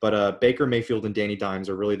 But Baker Mayfield and Danny Dimes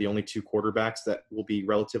are really the only two quarterbacks that will be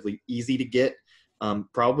relatively easy to get,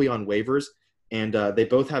 probably on waivers. And they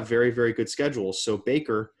both have very, very good schedules. So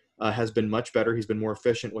Baker has been much better. He's been more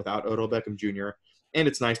efficient without Odell Beckham Jr. And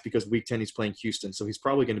it's nice because Week 10 he's playing Houston, so he's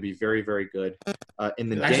probably going to be very, very good.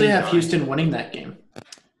 And then I actually have Houston winning that game.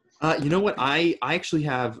 You know what? I actually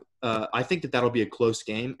have I think that'll be a close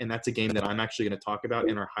game, and that's a game that I'm actually going to talk about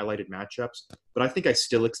in our highlighted matchups. But I think I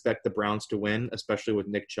still expect the Browns to win, especially with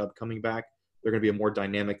Nick Chubb coming back. They're going to be a more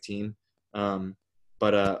dynamic team.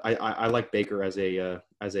 But I like Baker as a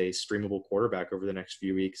streamable quarterback over the next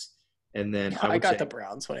few weeks. And then I got the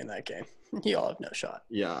Browns winning that game. Y'all have no shot.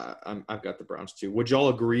 Yeah, I've got the Browns too. Would y'all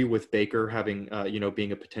agree with Baker having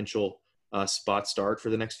being a potential spot start for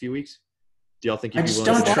the next few weeks? Do y'all think he'd be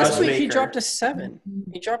willing to last week he dropped a 7.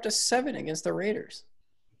 He dropped a 7 against the Raiders.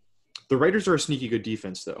 The Raiders are a sneaky good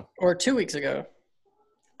defense, though. Or 2 weeks ago.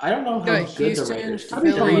 I don't know how good the Raiders are.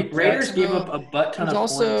 The Raiders gave up a butt ton of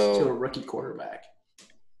points to a rookie quarterback.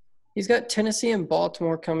 He's got Tennessee and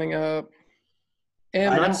Baltimore coming up.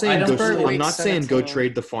 And I'm not saying go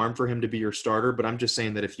trade the farm for him to be your starter, but I'm just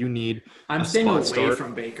saying that if you need I'm staying away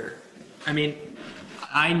from Baker. I mean,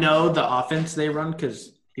 I know the offense they run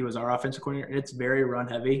because he was our offensive coordinator. It's very run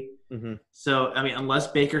heavy. Mm-hmm. So, I mean, unless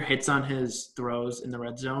Baker hits on his throws in the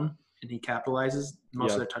red zone and he capitalizes,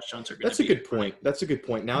 most of the touchdowns are going to be. That's a good point. That's a good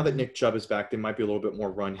point. Now that Nick Chubb is back, they might be a little bit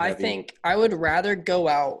more run heavy. I think I would rather go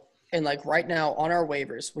out and, like, right now on our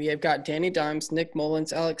waivers, we have got Danny Dimes, Nick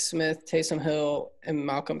Mullins, Alex Smith, Taysom Hill, and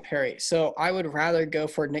Malcolm Perry. So I would rather go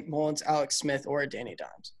for Nick Mullins, Alex Smith, or Danny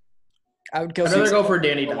Dimes. I'd rather go for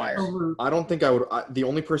Danny Dimes. I don't think I would. The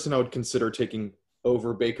only person I would consider taking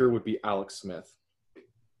over Baker would be Alex Smith.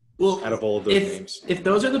 Well, out of all of those names. If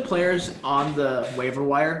those are the players on the waiver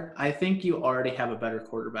wire, I think you already have a better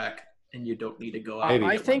quarterback and you don't need to go out.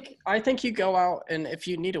 I think you go out, and if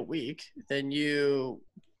you need a week, then you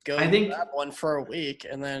go grab one for a week,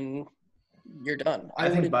 and then you're done. I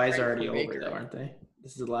think buys are already over, though, aren't they?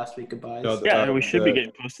 This is the last week of buys. No, we should be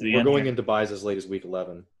getting close to the end. We're going into buys as late as week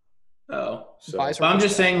 11. Oh. So I'm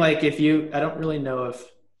just saying, like, I don't really know if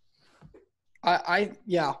 – I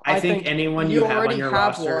think anyone you have on your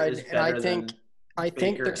roster is better than I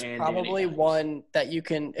think Baker there's probably one that you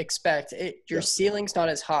can expect. Your ceiling's not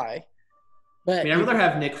as high. But I'd rather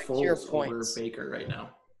have Nick Foles over Baker right now.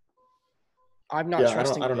 I'm not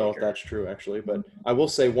trusting I don't know if that's true, actually. But I will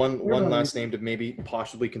say one last name to maybe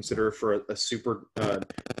possibly consider for a super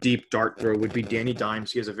deep dart throw would be Danny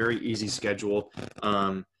Dimes. He has a very easy schedule.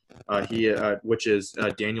 Which is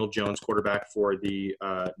Daniel Jones, quarterback for the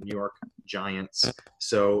New York Giants.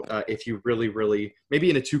 So if you really, really – maybe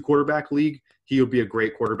in a 2-quarterback league, he would be a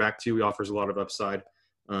great quarterback too. He offers a lot of upside.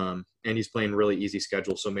 And he's playing really easy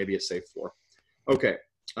schedule, so maybe a safe floor. Okay,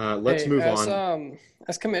 let's move on.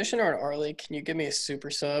 As commissioner in our league, can you give me a super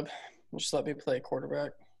sub and just let me play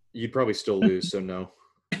quarterback? You'd probably still lose, so no.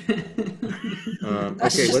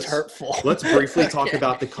 That's just hurtful. Let's briefly talk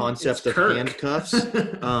about the concept of handcuffs.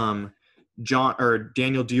 John or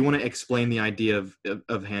Daniel, do you want to explain the idea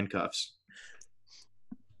of handcuffs?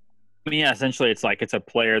 I mean, yeah, essentially it's a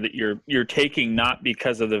player that you're taking not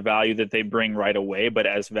because of the value that they bring right away, but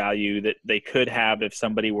as value that they could have if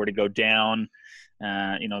somebody were to go down.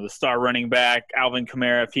 The star running back, Alvin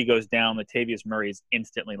Kamara, if he goes down, Latavius Murray is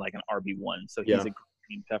instantly like an RB1. So he's a great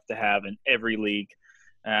handcuff to have in every league.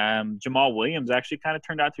 Jamal Williams actually kind of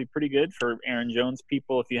turned out to be pretty good for Aaron Jones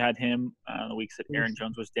people. If you had him the weeks that Aaron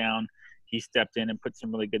Jones was down, he stepped in and put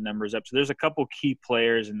some really good numbers up. So there's a couple key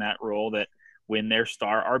players in that role that when their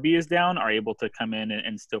star RB is down are able to come in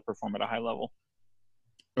and still perform at a high level.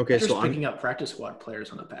 Okay, so I'm picking up practice squad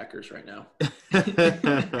players on the Packers right now.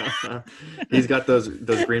 He's got those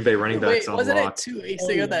Green Bay running backs on lock. Wasn't it 2 weeks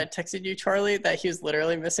ago that I texted you, Charlie, that he was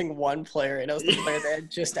literally missing one player, and it was the player that had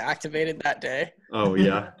just activated that day? Oh,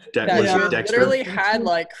 yeah. Dexter? Literally had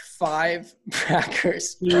like 5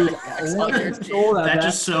 Packers. That's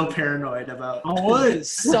just so paranoid about.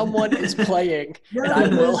 Someone is playing, and I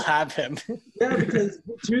will have him. Yeah, because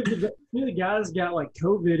two of the guys got like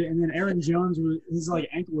COVID, and then Aaron Jones his like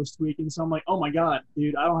ankle was tweaking. So I'm like, oh my god,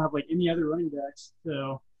 dude, I don't have like any other running backs.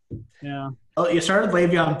 So yeah. Oh, you started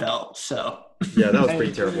Le'Veon Bell, so yeah, that was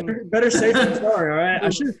pretty terrible. Better safe than sorry. All right, I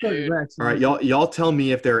should have started Rex. All right, y'all tell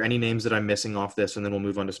me if there are any names that I'm missing off this, and then we'll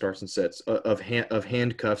move on to starts and sits of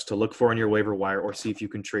handcuffs to look for on your waiver wire, or see if you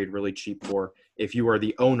can trade really cheap for if you are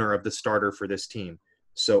the owner of the starter for this team.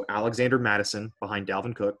 So Alexander Mattison behind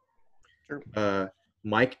Dalvin Cook. Sure.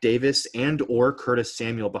 Mike Davis and or Curtis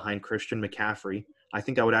Samuel behind Christian McCaffrey. I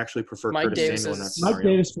think I would actually prefer Mike Curtis Davis Samuel in that is- scenario. Mike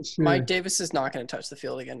Davis for sure. Mike Davis is not going to touch the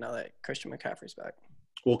field again now that Christian McCaffrey's back.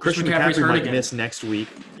 Well, Christian McCaffrey's McCaffrey hurt might again. miss next week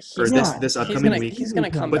or He's this upcoming week. He's going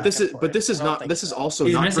to come But back. this is and play. I don't think this is so. also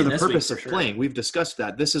He's not for missing the this week purpose for of sure. playing. We've discussed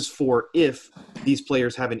that. This is for if these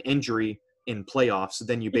players have an injury in playoffs,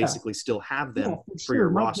 then you basically still have them for your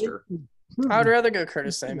roster. I would rather go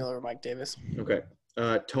Curtis Samuel or Mike Davis. Okay.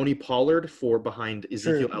 Tony Pollard for behind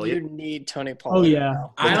Ezekiel True. Elliott. You need Tony Pollard. Oh yeah.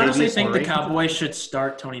 now. I honestly Latavius think the Murray. Cowboys should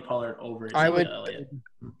start Tony Pollard over I would- Ezekiel Elliott.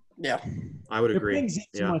 Yeah. I would They're agree. playing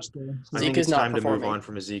Zeke too Yeah. much there. I Zeke think is it's not time to move performing. on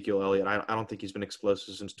from Ezekiel Elliott. I don't think he's been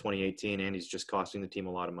explosive since 2018, and he's just costing the team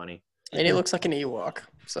a lot of money. And he looks like an Ewok.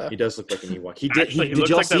 So He does look like an Ewok. He Actually, he did looks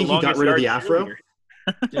y'all like the see he got longest rid of the yard afro? cheerleader.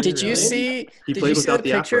 did you really? see? He did played you see without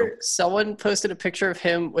the the picture? afro. Someone posted a picture of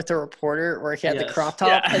him with a reporter where he had the Yes. crop top,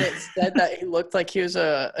 Yeah. and it said that he looked like he was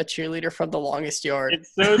a cheerleader from the longest yard.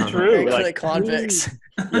 It's so For true. the Like, convicts.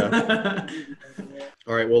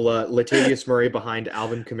 All right. Well, Latavius Murray behind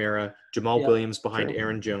Alvin Kamara, Jamal Yeah, Williams behind true.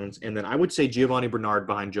 Aaron Jones, and then I would say Giovanni Bernard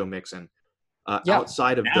behind Joe Mixon. Yeah.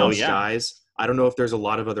 Outside of Now, those yeah. guys, I don't know if there's a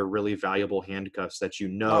lot of other really valuable handcuffs that you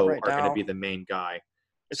know right are going to now. be the main guy.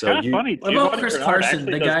 it's So kind of you- funny. What about Giovanni Chris Bernard Carson,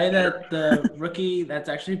 actually the does guy better. that the rookie that's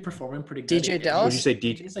actually performing pretty good? DJ Would Dallas? you say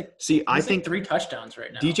DJ? He's like, See, I he's think like 3 touchdowns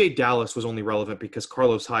right now. DJ Dallas was only relevant because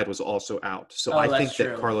Carlos Hyde was also out. So Oh, I that's think that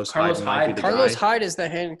true. Carlos Carlos Hyde might be the Hyde- Carlos guy. Hyde is the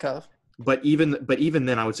handcuff. But even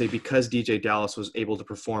then, I would say because DJ Dallas was able to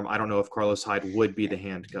perform, I don't know if Carlos Hyde would be the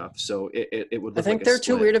handcuff. So it would. I Look think like a they're too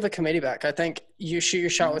split. weird of a committee back. I think you shoot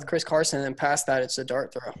your shot with Chris Carson, and past that, it's a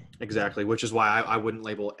dart throw. Exactly, which is why I wouldn't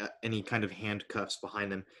label any kind of handcuffs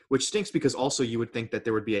behind them, which stinks because also you would think that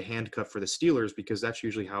there would be a handcuff for the Steelers because that's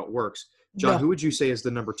usually how it works. John, No. who would you say is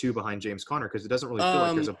the number 2 behind James Conner? Because it doesn't really feel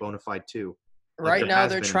like there's a bona fide 2. Like Right there now,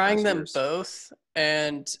 has they're been in trying past them years. both,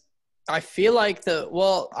 and I feel like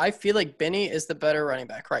Benny is the better running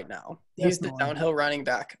back right now. He's the Definitely. downhill running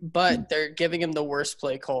back, but they're giving him the worst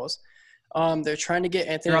play calls. They're trying to get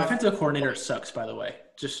Anthony. Their offensive coordinator sucks, by the way.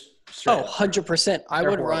 Just straight Oh, up. 100%. I They're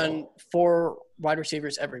would horrible. run 4 wide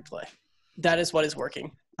receivers every play. That is what is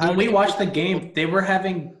working. I When would- we watched the game, they were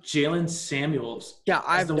having Jalen Samuels yeah,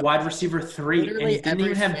 as I've the wide receiver 3, and literally didn't every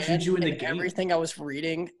even have fan Juju in the and game. Everything I was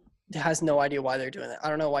reading has no idea why they're doing that. I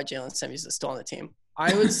don't know why Jalen Samuels is still on the team.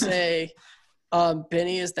 I would say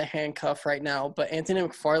Benny is the handcuff right now, but Anthony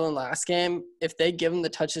McFarland last game, if they give him the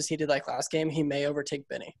touches he did like last game, he may overtake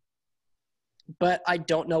Benny. But I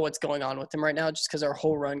don't know what's going on with him right now just because our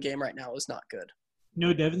whole run game right now is not good.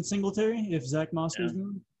 No Devin Singletary if Zach Moss goes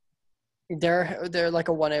down. They're like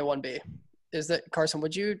a 1A, 1B. Is that Carson,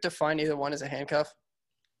 would you define either one as a handcuff?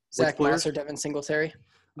 Zach players? Moss or Devin Singletary?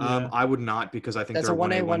 Yeah. I would not because I think That's they're a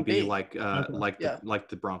 1A, 1A, 1B like Yeah. like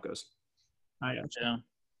the Broncos. I got you. Yeah.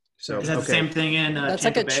 So Is that the same thing in That's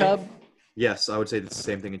Tampa like a Bay? Chubb. yes, I would say it's the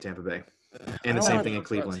same thing in Tampa Bay, and the I same don't thing in know about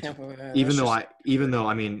Cleveland. Tampa Bay. Even That's though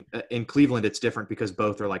I mean in Cleveland it's different because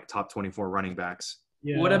both are like top 24 running backs.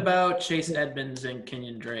 Yeah. What about Chase Edmonds and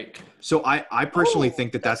Kenyon Drake? So I personally Oh,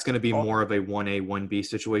 think that that's going to be cool. more of a 1A 1B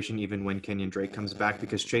situation even when Kenyon Drake comes back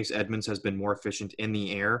because Chase Edmonds has been more efficient in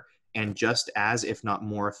the air and just as if not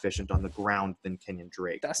more efficient on the ground than Kenyon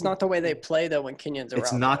Drake. That's not the way they play though when Kenyon's around.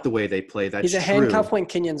 It's not the way they play. That's He's a true. handcuff when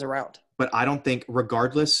Kenyon's around. But I don't think,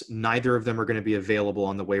 regardless, neither of them are going to be available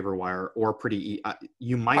on the waiver wire or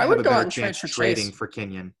you might I have would a go out better and trade chance for trading Chase. for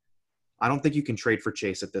Kenyon. I don't think you can trade for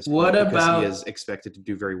Chase at this point What because about- he is expected to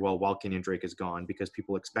do very well while Kenyon Drake is gone because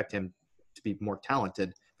people expect him to be more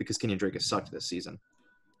talented because Kenyon Drake has sucked this season.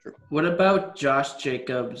 What about Josh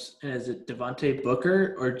Jacobs? And is it Devontae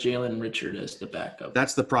Booker or Jalen Richard as the backup?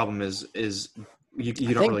 That's the problem is you I don't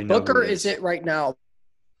think really know Booker who it is it right now,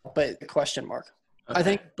 but question mark. I Okay.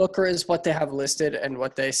 think Booker is what they have listed and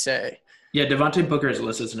what they say. Yeah, Devontae Booker is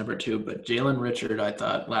listed as number 2, but Jalen Richard, I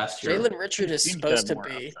thought last year. Jalen Richard is Seems to supposed to have more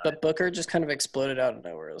be, upside. but Booker just kind of exploded out of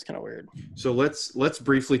nowhere. It was kind of weird. So let's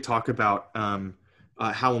briefly talk about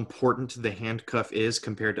how important the handcuff is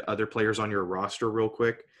compared to other players on your roster real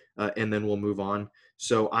quick, and then we'll move on.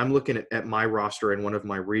 So I'm looking at my roster in one of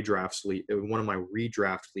my redraft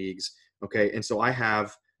leagues. Okay, and so I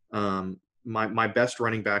have my best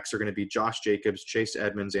running backs are going to be Josh Jacobs, Chase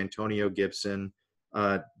Edmonds, Antonio Gibson,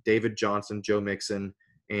 David Johnson, Joe Mixon,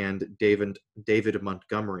 and David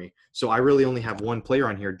Montgomery. So I really only have one player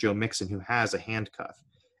on here, Joe Mixon, who has a handcuff.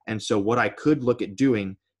 And so what I could look at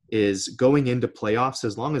doing is going into playoffs,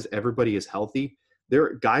 as long as everybody is healthy, there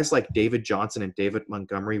are guys like David Johnson and David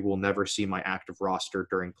Montgomery will never see my active roster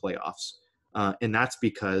during playoffs. And that's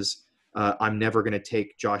because I'm never going to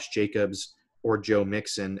take Josh Jacobs or Joe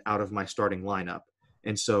Mixon out of my starting lineup.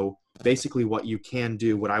 And so basically what you can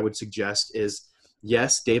do, what I would suggest is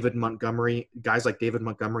yes, guys like David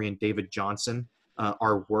Montgomery and David Johnson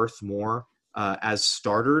are worth more as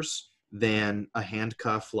starters than a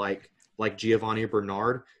handcuff like Giovanni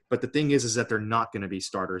Bernard. But the thing is that they're not going to be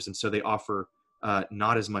starters, and so they offer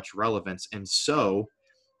not as much relevance. And so,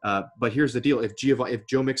 but here's the deal: if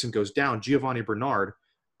Joe Mixon goes down, Giovanni Bernard,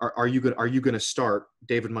 are you going to start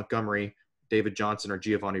David Montgomery, David Johnson, or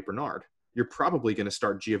Giovanni Bernard? You're probably going to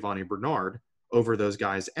start Giovanni Bernard over those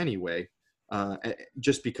guys anyway,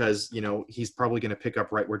 just because he's probably going to pick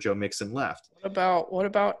up right where Joe Mixon left. What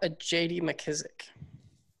about a J.D. McKissic?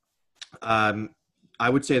 I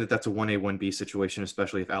would say that's a 1A 1B situation,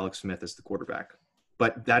 especially if Alex Smith is the quarterback.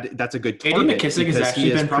 But that's a good target. J.D. McKissic has actually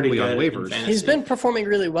been probably pretty on good waivers. He's been performing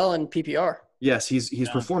really well in PPR. Yes, he's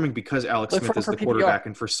performing because Alex Smith is the quarterback,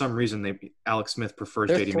 and for some reason Alex Smith prefers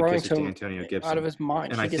J.D. McKissic to Antonio Gibson. Out of his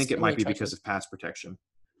mind. And I think it might be because of pass protection.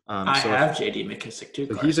 I have J.D. McKissic too.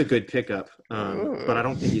 He's a good pickup, but I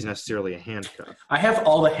don't think he's necessarily a handcuff. I have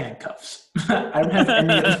all the handcuffs. I don't have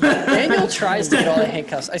any of them. Daniel tries to get all the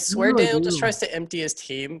handcuffs. I swear Daniel just tries to empty his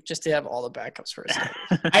team just to have all the backups for a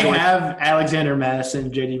second. I have Alexander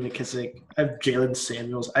Madison, J.D. McKissic. I have Jalen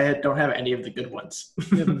Samuels. I don't have any of the good ones.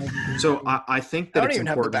 So I think that it's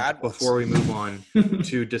important before we move on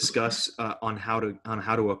to discuss on how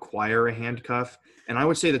to acquire a handcuff. And I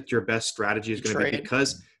would say that your best strategy is going to be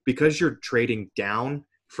because you're trading down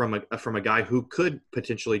from a guy who could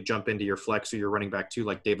potentially jump into your flex or your running back too,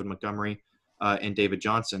 like David Montgomery and David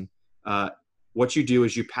Johnson. What you do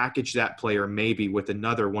is you package that player maybe with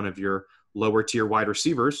another one of your lower tier wide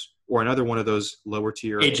receivers or another one of those lower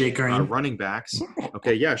tier AJ Green running backs.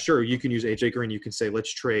 Okay, yeah, sure. You can use AJ Green. You can say,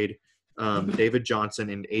 let's trade David Johnson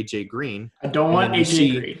and AJ Green. I don't want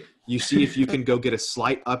AJ Green. You see if you can go get a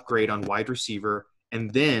slight upgrade on wide receiver and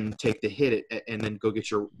then take the hit and then go get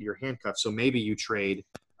your handcuff. So maybe you trade,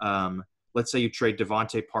 let's say you trade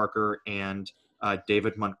Devontae Parker and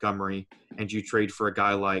David Montgomery, and you trade for a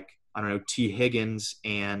guy like, I don't know, T. Higgins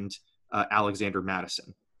and Alexander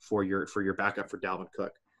Madison for your backup for Dalvin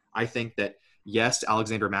Cook. I think that, yes,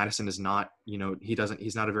 Alexander Madison is not,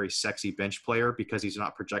 he's not a very sexy bench player because he's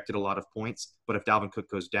not projected a lot of points. But if Dalvin Cook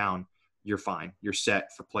goes down, you're fine. You're set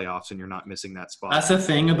for playoffs and you're not missing that spot. That's the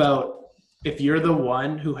thing about if you're the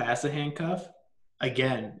one who has the handcuff,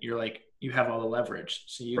 again, you're like, you have all the leverage.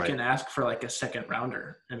 So you can ask for like a second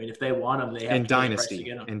rounder. I mean, if they want them, they have in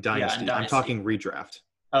Dynasty. In Dynasty. I'm talking redraft.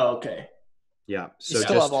 Oh, okay. Yeah. So you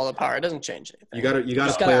still have all the power. It doesn't change anything. You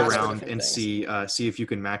gotta play around and see if you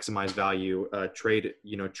can maximize value. Trade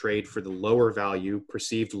for the lower value,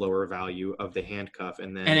 perceived lower value of the handcuff,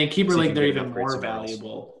 and in Keeper League they're even more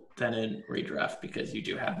valuable than in redraft because you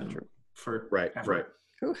do have them for right.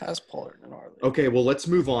 Who has Pollard in our league? Okay, well, let's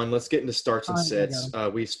move on. Let's get into starts and sits.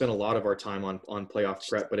 We spent a lot of our time on playoff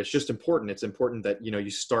prep, but it's just important. It's important that,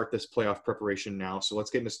 you start this playoff preparation now. So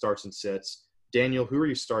let's get into starts and sits. Daniel, who are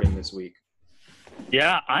you starting this week?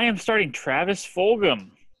 Yeah, I am starting Travis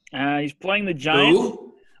Fulgham. He's playing the Giants.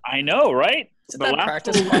 Who? I know, right? Is that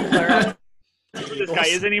practice player? This guy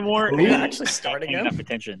is anymore. You're actually starting him?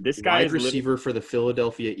 Attention. This guy is receiver for the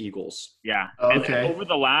Philadelphia Eagles. Yeah. Okay. And over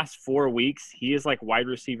the last 4 weeks, he is like wide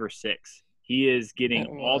receiver 6. He is getting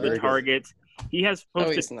all the targets. He has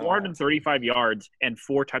posted 435 yards and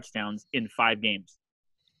 4 touchdowns in 5 games.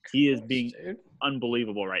 He is being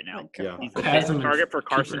unbelievable right now. Yeah. He's the best target for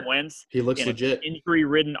Carson Wentz. He looks legit.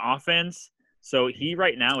 Injury-ridden offense. So he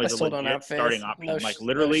right now is a legit starting option.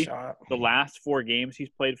 Literally, the last 4 games he's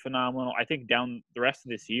played phenomenal. I think down the rest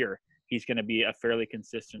of this year, he's going to be a fairly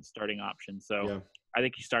consistent starting option. So I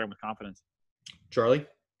think he's starting with confidence. Charlie?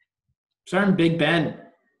 Starting Big Ben.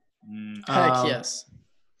 Heck yes.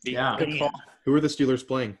 Yeah. Good call. Who are the Steelers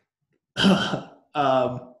playing?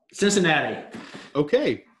 Cincinnati.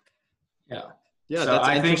 Okay. Yeah. Yeah, so that's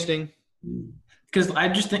interesting. Because I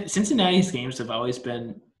just think Cincinnati's games have always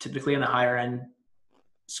been typically in the higher end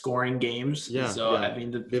scoring games. Yeah. So, I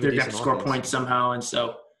mean, they're going to score points somehow. And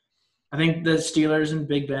so I think the Steelers and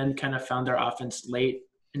Big Ben kind of found their offense late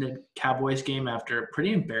in the Cowboys game after a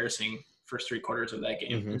pretty embarrassing first 3 quarters of that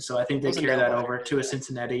game. Mm-hmm. And so I think they carry that over to a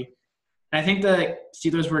Cincinnati. And I think the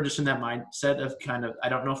Steelers were just in that mindset of kind of – I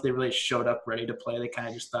don't know if they really showed up ready to play. They kind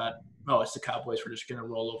of just thought, oh, it's the Cowboys. We're just going to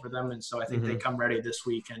roll over them. And so I think they come ready this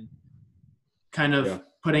week and kind of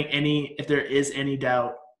putting any – if there is any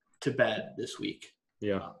doubt – to bed this week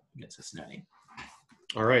against Cincinnati.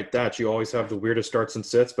 All right, Thatch, you always have the weirdest starts and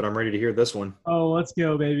sits, but I'm ready to hear this one. Oh, let's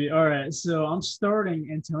go, baby. All right, so I'm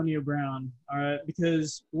starting Antonio Brown, all right,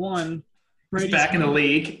 because, one, Brady's back in the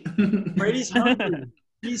league. Brady's hungry.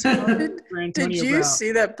 He's Did you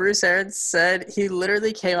see that Bruce Arians said he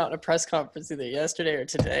literally came out in a press conference either yesterday or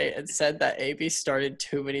today and said that AB started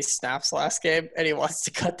too many snaps last game and he wants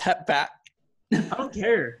to cut that back? I don't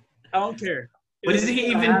care. What did he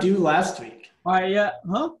even do last week? All right, yeah,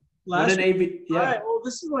 huh? Last AB, yeah. All right, well,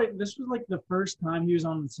 this was like the first time he was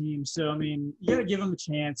on the team, so I mean, you gotta give him a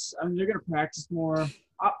chance. I mean, they're gonna practice more.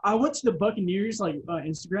 I went to the Buccaneers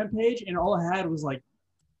Instagram page, and all I had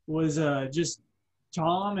was just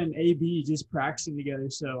Tom and AB just practicing together.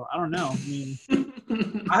 So I don't know. I mean,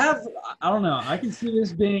 I don't know. I can see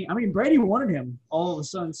this being. I mean, Brady wanted him all of a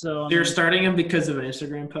sudden. So you're starting him because of an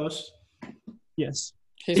Instagram post. Yes.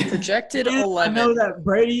 He's projected 11. I know that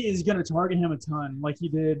Brady is going to target him a ton, like he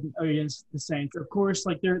did against the Saints. Of course,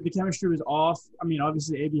 like the chemistry was off. I mean,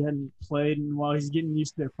 obviously, AB hadn't played, and while he's getting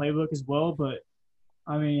used to their playbook as well. But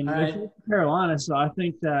I mean, they're Carolina, so I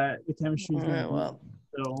think that the chemistry is going to. Well,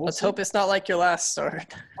 let's hope it's not like your last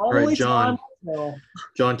start. All right, John.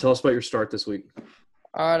 John, tell us about your start this week.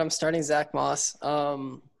 All right, I'm starting Zach Moss.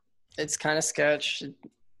 It's kind of sketch.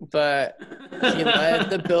 But he led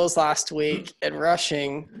the Bills last week in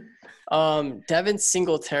rushing. Devin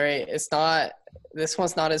Singletary this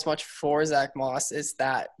one's not as much for Zach Moss. It's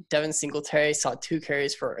that Devin Singletary saw 2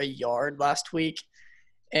 carries for a yard last week,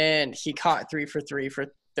 and he caught 3 for 3 for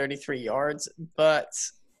 33 yards. But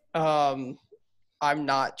I'm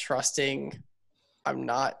not trusting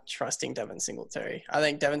Devin Singletary. I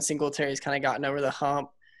think Devin Singletary's kind of gotten over the hump.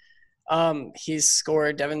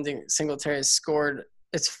 Devin Singletary has scored.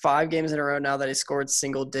 It's 5 games in a row now that he scored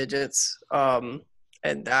single digits, and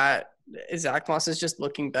that Zach Moss is just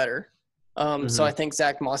looking better. So I think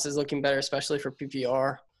Zach Moss is looking better, especially for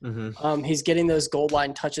PPR. He's getting those goal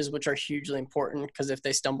line touches, which are hugely important because if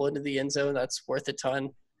they stumble into the end zone, that's worth a ton.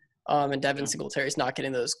 And Devin Singletary is not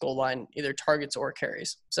getting those goal line either targets or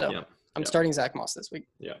carries. So I'm starting Zach Moss this week.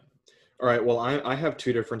 Yeah. All right. Well, I have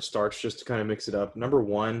 2 different starts just to kind of mix it up. Number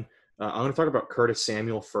one, I'm going to talk about Curtis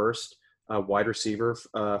Samuel first. Wide receiver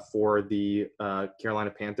for the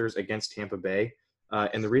Carolina Panthers against Tampa Bay.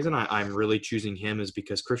 And the reason I'm really choosing him is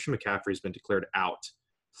because Christian McCaffrey has been declared out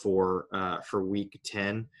for week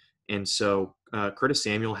 10. And so Curtis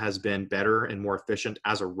Samuel has been better and more efficient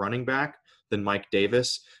as a running back than Mike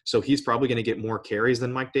Davis. So he's probably going to get more carries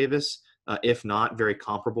than Mike Davis, if not very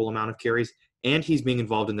comparable amount of carries. And he's being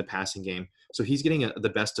involved in the passing game. So he's getting the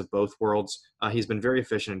best of both worlds. He's been very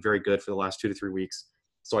efficient and very good for the last 2 to 3 weeks.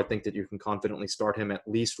 So I think that you can confidently start him at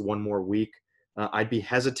least one more week. I'd be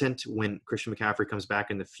hesitant when Christian McCaffrey comes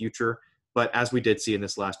back in the future. But as we did see in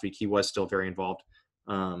this last week, he was still very involved.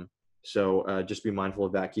 So just be mindful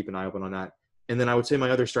of that. Keep an eye open on that. And then I would say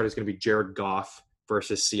my other start is going to be Jared Goff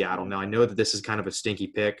versus Seattle. Now, I know that this is kind of a stinky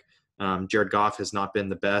pick. Jared Goff has not been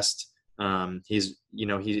the best.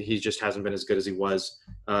 He just hasn't been as good as he was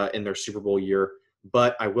in their Super Bowl year.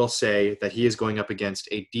 But I will say that he is going up against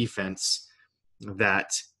a defense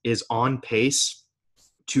that is on pace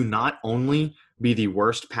to not only be the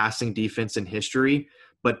worst passing defense in history,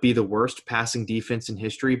 but be the worst passing defense in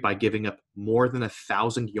history by giving up more than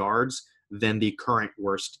 1,000 yards than the current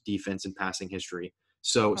worst defense in passing history.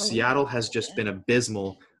 So Seattle has just been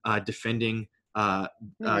abysmal defending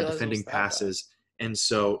passes. And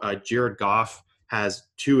so Jared Goff has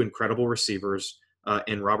 2 incredible receivers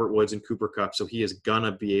in Robert Woods and Cooper Kupp. So he is going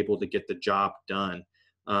to be able to get the job done.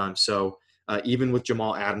 Even with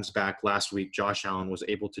Jamal Adams back last week, Josh Allen was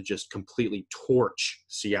able to just completely torch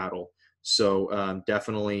Seattle. So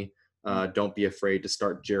definitely don't be afraid to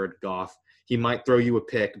start Jared Goff. He might throw you a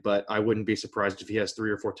pick, but I wouldn't be surprised if he has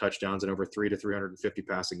 3 or 4 touchdowns and over 300 to 350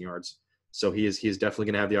 passing yards. So he is definitely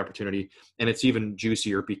going to have the opportunity. And it's even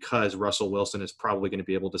juicier because Russell Wilson is probably going to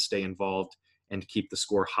be able to stay involved and keep the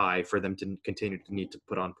score high for them to continue to need to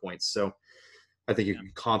put on points. So I think you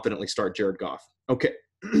can confidently start Jared Goff. Okay.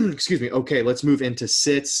 Excuse me. Okay, let's move into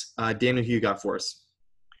sits. Daniel, who you got for us?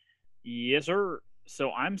 Yes, sir.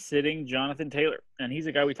 So I'm sitting Jonathan Taylor, and he's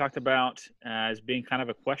a guy we talked about as being kind of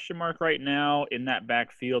a question mark right now in that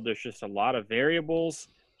backfield. There's just a lot of variables.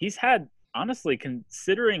 He's had, honestly,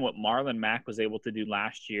 considering what Marlon Mack was able to do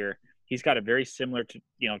last year, he's got a very similar to,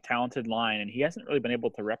 talented line, and he hasn't really been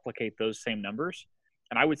able to replicate those same numbers.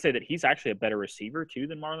 And I would say that he's actually a better receiver too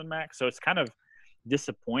than Marlon Mack. So it's kind of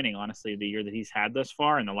disappointing, honestly, the year that he's had thus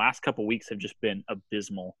far, and the last couple of weeks have just been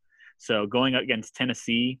abysmal. So going up against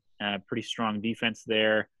Tennessee, pretty strong defense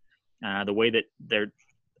there. The way that their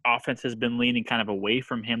offense has been leaning kind of away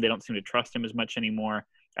from him, they don't seem to trust him as much anymore.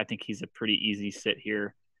 I think he's a pretty easy sit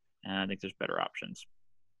here, and I think there's better options.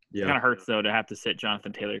 Yeah. It kind of hurts, though, to have to sit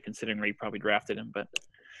Jonathan Taylor, considering where you probably drafted him, but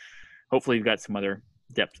hopefully you've got some other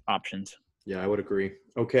depth options. Yeah, I would agree.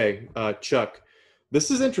 Okay, Chuck, This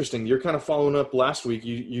is interesting. You're kind of following up last week.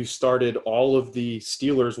 You started all of the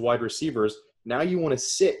Steelers wide receivers. Now you want to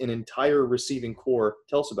sit an entire receiving core.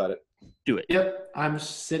 Tell us about it. Do it. Yep, I'm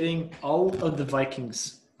sitting all of the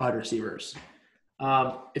Vikings wide receivers.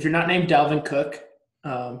 If you're not named Dalvin Cook,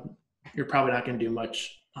 you're probably not going to do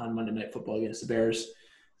much on Monday Night Football against the Bears.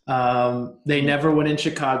 They never win in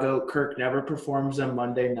Chicago. Kirk never performs on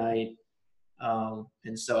Monday night.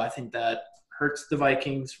 And so I think that hurts the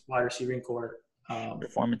Vikings wide receiving core.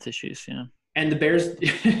 Performance issues, yeah. And the Bears do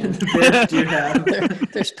have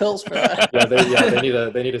there's pills for that.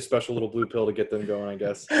 They need a special little blue pill to get them going, I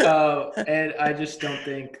guess. And I just don't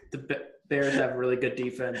think the Bears have a really good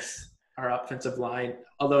defense. Our offensive line,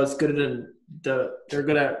 although it's good they're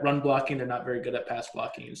good at run blocking, they're not very good at pass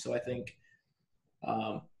blocking. So I think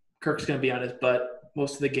Kirk's going to be on his butt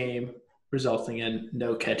most of the game, resulting in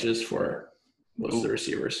no catches for most of the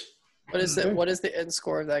receivers. What is the end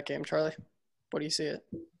score of that game, Charlie? What do you see it?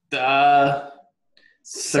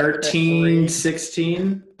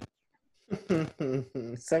 13-16.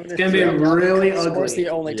 It's going to be really ugly. Scores the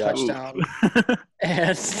only touchdown.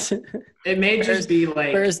 And it may just be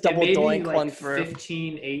like Bears double doink like one through.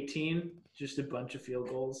 15-18, just a bunch of field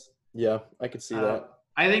goals. Yeah, I could see that.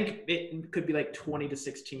 I think it could be like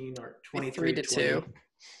 20-16 or 23-2.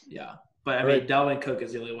 Yeah, but I mean, Dalvin Cook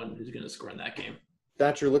is the only one who's going to score in that game.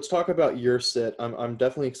 Thatcher, let's talk about your sit. I'm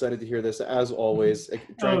definitely excited to hear this, as always.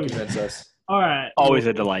 Try and convince us. All right. Always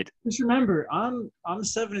a delight. Just remember, I'm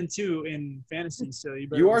 7-2 in fantasy, so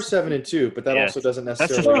you are 7-2, but that also doesn't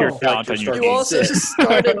necessarily. That's just pure talent on your team. You also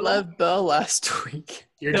started Lev Bell last week.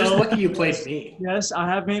 You're just lucky you played me. Yes, I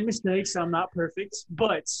have made mistakes. I'm not perfect,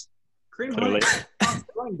 but Kareem Hunt is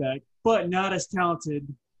running back, but not as talented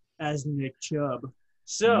as Nick Chubb.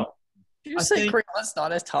 So, did you say Kareem Hunt's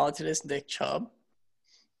not as talented as Nick Chubb?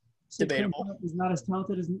 Debatable. He's not as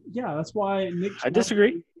talented as that's why Nick. I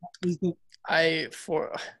disagree. I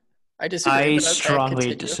disagree. I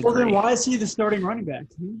strongly disagree. Well, then why is he the starting running back?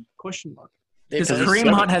 Question mark. Because Kareem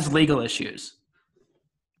Hunt has legal issues.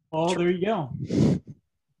 Oh, there you go.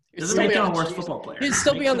 Doesn't make him a worse football player. He'd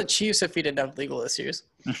still be on the Chiefs if he didn't have legal issues.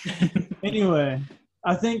 Anyway,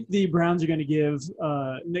 I think the Browns are going to give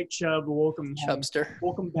Nick Chubb a welcome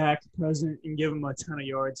back present and give him a ton of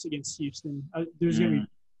yards against Houston. There's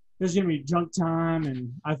going to be junk time,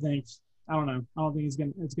 and I don't know. I don't think it's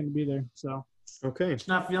going to be there. So okay, just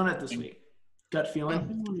not feeling it this week. Gut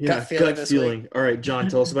feeling. Gut feeling. All right, John,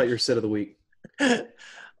 tell us about your sit of the week.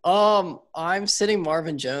 I'm sitting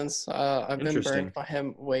Marvin Jones. I've been burned by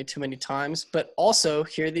him way too many times. But also,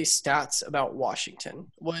 here are these stats about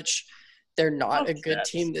Washington, which they're not a good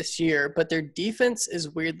team this year, but their defense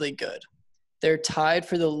is weirdly good. They're tied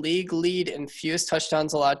for the league lead in fewest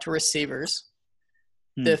touchdowns allowed to receivers,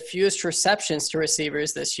 the fewest receptions to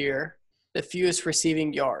receivers this year, the fewest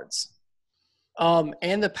receiving yards.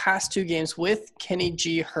 And the past two games with Kenny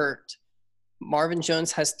G hurt, Marvin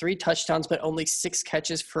Jones has 3 touchdowns but only 6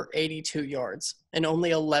 catches for 82 yards and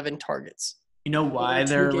only 11 targets. You know why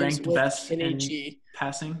they're ranked best in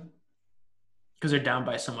passing? Because they're down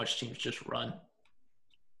by so much, teams just run.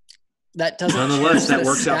 That doesn't. Nonetheless, that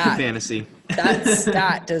works out for fantasy. That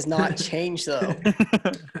stat does not change, though.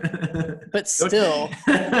 But still,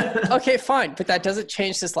 okay, fine. But that doesn't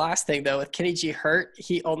change this last thing, though. With Kenny G hurt,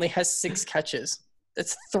 he only has 6 catches.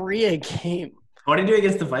 That's 3 a game. What did he do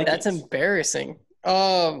against the Vikings? That's embarrassing.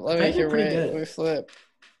 Let me flip.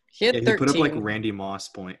 He had 13. He put up like Randy Moss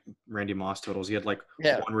totals. He had like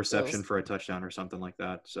 1 reception for a touchdown or something like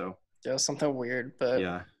that. So it was something weird, but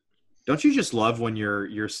yeah. Don't you just love when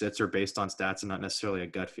your sits are based on stats and not necessarily a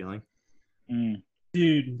gut feeling?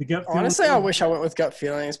 Dude, the gut feeling. Honestly, I wish I went with gut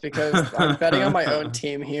feelings because I'm betting on my own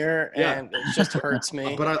team here, and it just hurts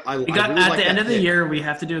me. But at the end of the year, we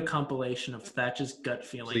have to do a compilation of Thatch's gut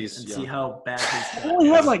feelings and see how bad he's I only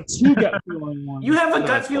have like 2 gut feeling ones. You have a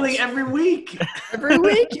gut feeling every week. Every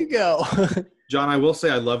week you go. John, I will say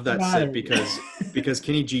I love that sit because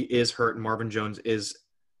Kenny G is hurt and Marvin Jones is,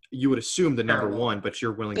 you would assume, the number 1, but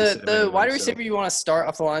you're willing to sit him anyway, wide receiver you want to start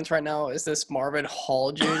off the lines right now is this Marvin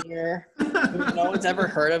Hall Jr., who no one's ever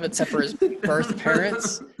heard of except for his birth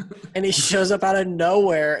parents. And he shows up out of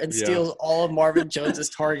nowhere and steals all of Marvin Jones's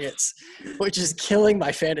targets, which is killing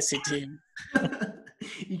my fantasy team.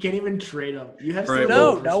 You can't even trade him. You have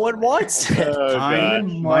no one wants it.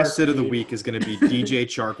 My sit of the week is going to be DJ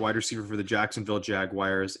Chark, wide receiver for the Jacksonville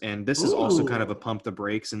Jaguars. And this is also kind of a pump the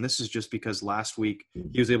brakes. And this is just because last week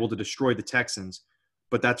he was able to destroy the Texans.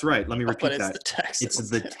 But that's right. Let me repeat that. It's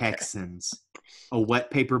the Texans. A wet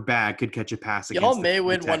paper bag could catch a pass against Y'all may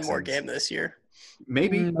win one more game this year.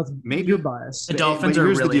 Maybe. You're biased. The Dolphins are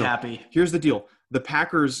really happy. Here's the deal. The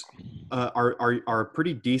Packers are a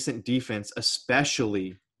pretty decent defense,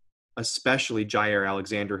 especially Jair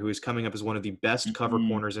Alexander, who is coming up as one of the best cover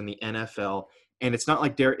corners in the NFL. And it's not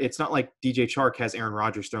like DJ Chark has Aaron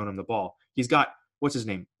Rodgers throwing him the ball. He's got what's his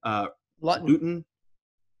name? Luton.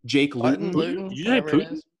 Jake Luton. Did you say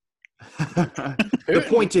Putin? The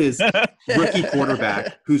point is, rookie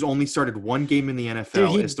quarterback who's only started one game in the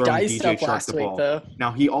NFL is throwing DJ Chark the ball. Though.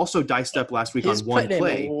 Now he also diced up last week on one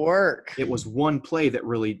play. Work. It was one play that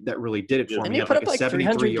really did it for me. Didn't he put up like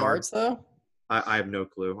 300 yards though? I have no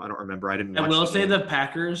clue. I don't remember. I didn't. I will say the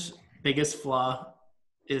Packers' biggest flaw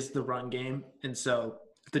is the run game, and so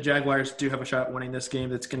if the Jaguars do have a shot at winning this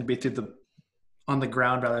game, it's going to be on the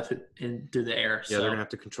ground rather than through the air. Yeah, they're going to have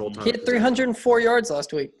to control time. He had 304 yards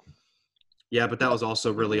last week. Yeah, but that was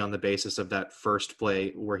also really on the basis of that first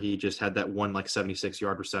play where he just had that one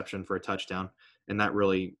 76-yard reception for a touchdown, and that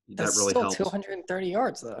really helped. 230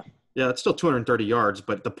 yards though. Yeah, it's still 230 yards,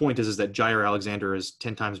 but the point is that Jair Alexander is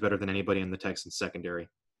 10 times better than anybody in the Texans secondary.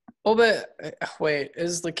 Well, but wait,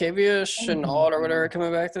 is Latavius Shenault or whatever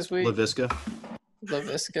coming back this week? Laviska,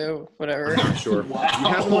 whatever. I'm not sure. Wow. You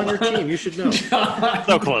have him on your team. You should know.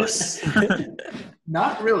 So close.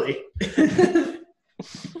 Not really.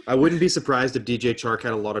 I wouldn't be surprised if DJ Chark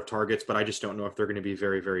had a lot of targets, but I just don't know if they're going to be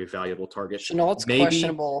very, very valuable targets. Shenault's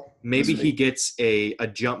questionable. Maybe he gets a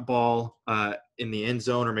jump ball in the end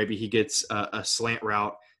zone, or maybe he gets a slant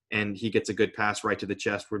route and he gets a good pass right to the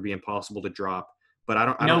chest where it'd be impossible to drop. But I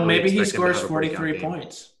don't really maybe he expect him to scores have a 43 breakout game.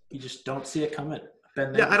 points. You just don't see it coming.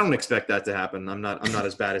 Yeah, I don't expect that to happen. I'm not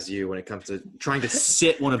as bad as you when it comes to trying to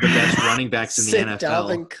sit one of the best running backs in the NFL.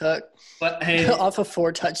 Dalvin Cook. But hey, off a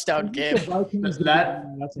 4-touchdown game.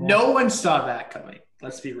 No one saw that coming.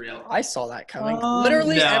 Let's be real. I saw that coming.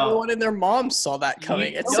 Literally everyone and their mom saw that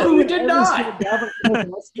coming. You did not.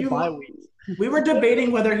 We were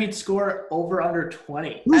debating whether he'd score over under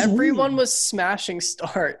 20. Everyone was smashing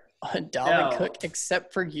start on Dalvin Cook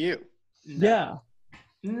except for you. Yeah.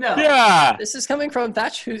 No. Yeah. This is coming from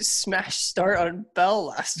Thatch, who smashed start on Bell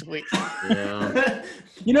last week. Yeah.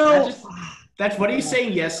 That's what are you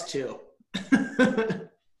saying yes to?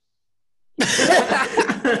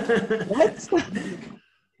 What?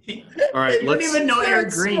 All right, you don't even know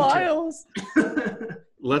Eric Green.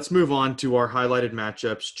 Let's move on to our highlighted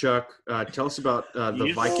matchups. Chuck, tell us about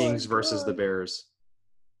the Vikings versus the Bears.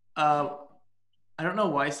 I don't know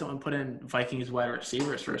why someone put in Vikings wide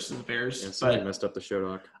receivers versus the Bears. Yeah, somebody messed up the show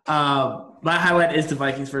doc. My highlight is the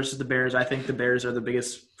Vikings versus the Bears. I think the Bears are the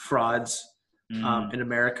biggest frauds in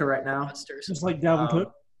America right now. Just like Dalvin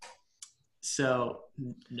Cook. So,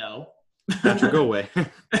 no. Thatcher, go away.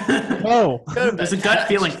 Oh. There's a gut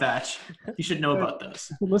feeling, Thatch. You should know about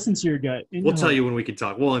those. Listen to your gut. We'll tell you when we can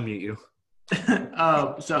talk. We'll unmute you.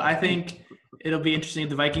 So I think it'll be interesting if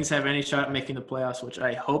the Vikings have any shot at making the playoffs, which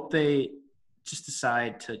I hope they just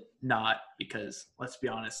decide to not, because let's be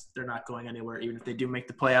honest, they're not going anywhere. Even if they do make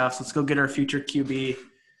the playoffs, let's go get our future QB.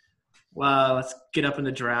 Well, let's get up in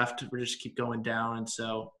the draft. We'll just keep going down. And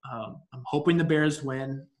so I'm hoping the Bears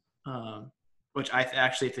win, which I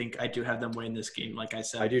actually think I do have them win this game. Like I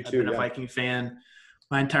said, I do too, I've been a Viking fan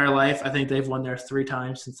my entire life. I think they've won there 3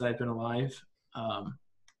 times since I've been alive.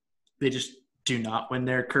 They just do not win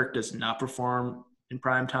there. Kirk does not perform in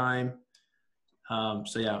prime time.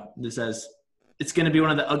 So yeah, it's going to be one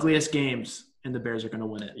of the ugliest games, and the Bears are going to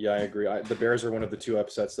win it. Yeah, I agree. The Bears are one of the 2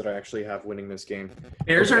 upsets that I actually have winning this game.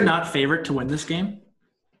 Bears are not favorite to win this game?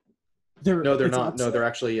 No, they're not. No, they're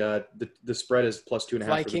actually the spread is plus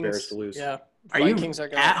 2.5 for the Bears to lose. Yeah. Vikings are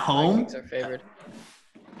at home? Vikings are favored.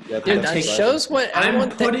 Yeah, that shows what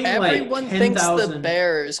everyone thinks the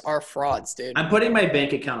Bears are frauds, dude. I'm putting my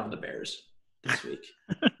bank account on the Bears this week.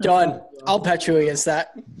 Done. I'll bet you against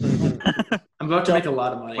that. I'm about to make a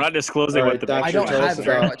lot of money. We're not disclosing what the I don't have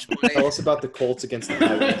very much money. Tell us about the Colts against the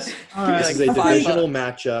Titans. Right. This is a divisional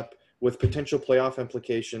matchup with potential playoff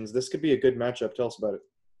implications. This could be a good matchup. Tell us about it.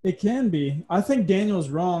 It can be. I think Daniel's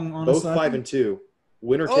wrong, honestly. Both 5-2.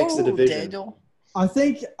 Winner takes the division. Daniel. I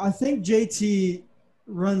think JT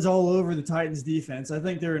runs all over the Titans defense. I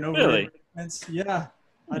think they're an overrated defense. Yeah,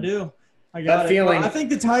 I do. I got that feeling. I think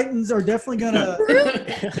the Titans are definitely gonna.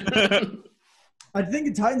 I think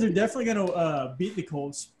the Titans are definitely gonna beat the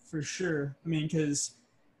Colts for sure. I mean, because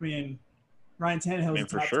Ryan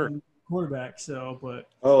Tannehill's a top 10 quarterback. So, but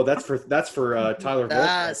that's for Tyler Volk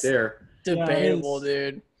right there. Debatable,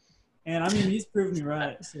 dude. And I mean, he's proven me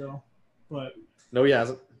right. So, but no, he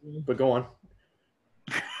hasn't. But go on.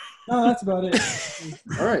 No, that's about it.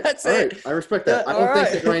 All right. That's all it. right. I respect that. I don't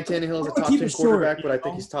think that Ryan Tannehill is a top 10 quarterback, but I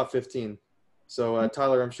think he's top 15. So,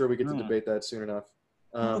 Tyler, I'm sure we get to debate that soon enough.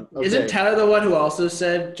 Okay. Isn't Tyler the one who also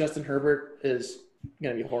said Justin Herbert is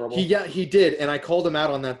going to be horrible. He did, and I called him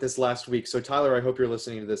out on that this last week. So, Tyler, I hope you're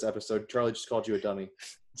listening to this episode. Charlie just called you a dummy.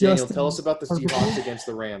 Daniel, tell us about the Seahawks against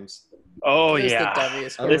the Rams. Oh, Here's yeah.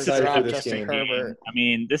 This is for this Justin game. Herbert. I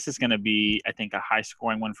mean, this is going to be, I think, a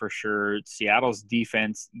high-scoring one for sure. Seattle's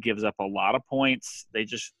defense gives up a lot of points. They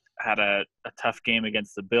just had a tough game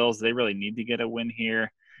against the Bills. They really need to get a win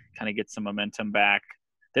here, kind of get some momentum back.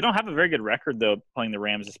 They don't have a very good record, though, playing the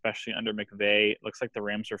Rams, especially under McVay. It looks like the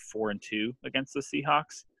Rams are 4-2 against the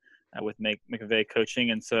Seahawks with McVay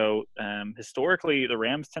coaching. And so historically, the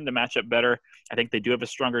Rams tend to match up better. I think they do have a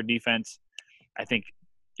stronger defense. I think,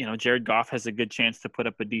 Jared Goff has a good chance to put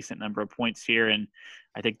up a decent number of points here, and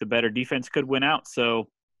I think the better defense could win out. So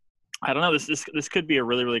I don't know. This could be a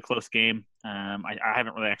really, really close game. I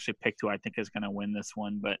haven't really actually picked who I think is going to win this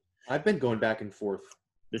one, but I've been going back and forth.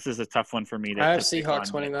 This is a tough one for me. I have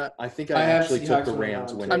Seahawks winning that. I think I actually took the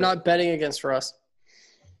Rams winning. I'm not betting against Russ.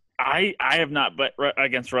 I have not bet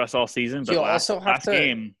against Russ all season, but last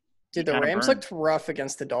game. Dude, the Rams looked rough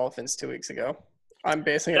against the Dolphins 2 weeks ago. I'm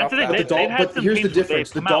basing it off that. But here's the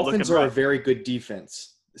difference. The Dolphins are a very good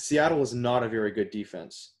defense. Seattle is not a very good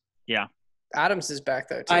defense. Yeah. Adams is back,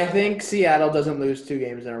 though, too. I think Seattle doesn't lose 2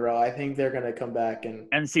 games in a row. I think they're going to come back.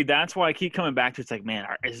 And see, that's why I keep coming back to it's like, man,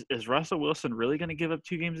 is Russell Wilson really going to give up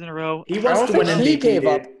 2 games in a row? He wants to win MVP. He gave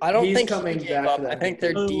up. I don't think he gave up. I think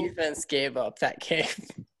their defense gave up that game.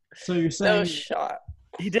 So you're saying no shot.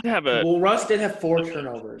 He did have Russ did have 4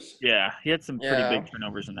 turnovers. Yeah, he had some pretty big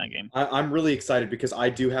turnovers in that game. I'm really excited because I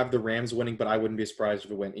do have the Rams winning, but I wouldn't be surprised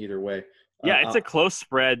if it went either way. Yeah, it's a close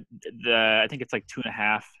spread. I think it's like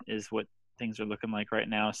 2.5 is what things are looking like right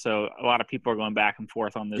now. So a lot of people are going back and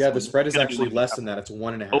forth on this. Yeah, the spread is actually less than that. It's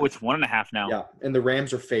 1.5. Oh, it's 1.5 now. Yeah, and the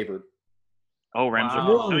Rams are favored. Oh, Rams are.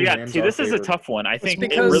 Oh, yeah. Rams this is a tough one. I think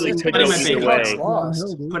it really could go either way.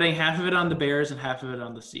 Putting half of it on the Bears and half of it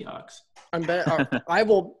on the Seahawks. I'm betting. I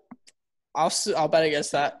will. I'll bet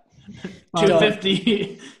against that.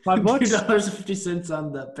 $2.50. $2.50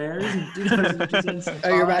 on the Bears and $2.50.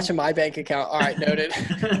 Oh, you're matching my bank account. All right, noted.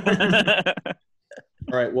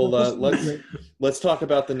 All right. Well, let's talk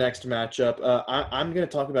about the next matchup. I'm going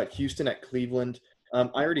to talk about Houston at Cleveland. I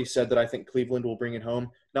already said that I think Cleveland will bring it home.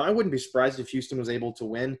 Now, I wouldn't be surprised if Houston was able to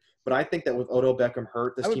win, but I think that with Odell Beckham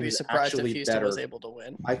hurt, this team is actually better. I would be surprised if Houston was able to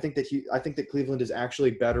win. I think that Cleveland is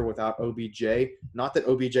actually better without OBJ. Not that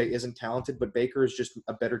OBJ isn't talented, but Baker is just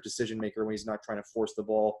a better decision maker when he's not trying to force the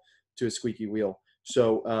ball to a squeaky wheel.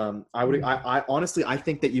 So I honestly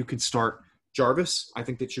think that you could start Jarvis. I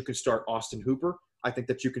think that you could start Austin Hooper. I think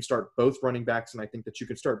that you can start both running backs, and I think that you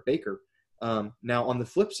can start Baker. Now, on the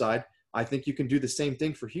flip side, I think you can do the same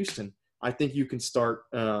thing for Houston. I think you can start.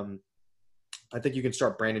 Brandon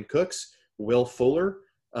Cooks, Will Fuller,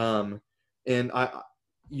 and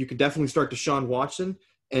you can definitely start Deshaun Watson,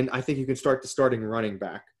 and I think you can start the starting running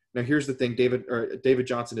back. Now, here's the thing: David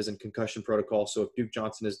Johnson is in concussion protocol, so if Duke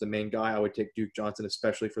Johnson is the main guy, I would take Duke Johnson,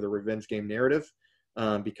 especially for the revenge game narrative,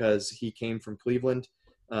 because he came from Cleveland.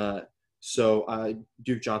 So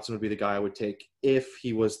Duke Johnson would be the guy I would take if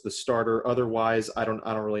he was the starter. Otherwise, I don't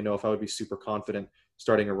really know if I would be super confident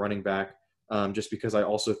starting a running back, just because I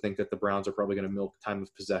also think that the Browns are probably going to milk time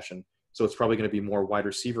of possession. So it's probably going to be more wide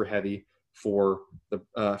receiver heavy for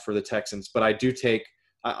the Texans. But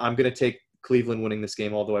I'm going to take Cleveland winning this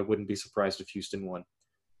game, although I wouldn't be surprised if Houston won.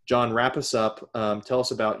 John, wrap us up. Tell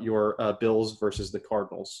us about your Bills versus the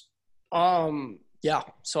Cardinals. Yeah.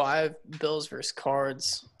 So I have Bills versus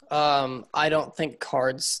Cards. I don't think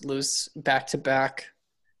Cards lose back-to-back.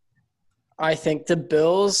 I think the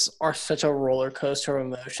Bills are such a roller coaster of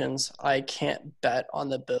emotions. I can't bet on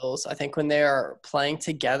the Bills. I think when they are playing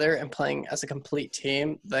together and playing as a complete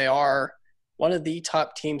team, they are one of the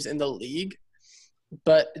top teams in the league.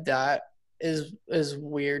 But that is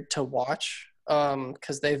weird to watch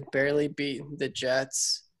because they've barely beaten the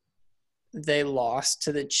Jets. They lost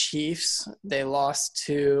to the Chiefs. They lost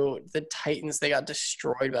to the Titans. They got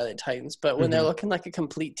destroyed by the Titans. But when they're looking like a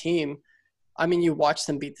complete team, I mean, you watch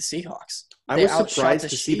them beat the Seahawks. I was surprised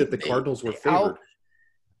to see that the Cardinals were favored.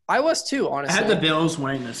 I was too, honestly. I had the Bills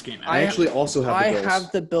winning this game. I actually also have the Bills. I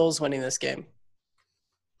have the Bills winning this game.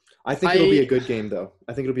 I think it'll be a good game, though.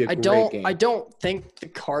 I think it'll be a great game. I don't think the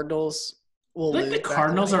Cardinals will lose. I think the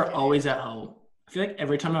Cardinals are always at home. I feel like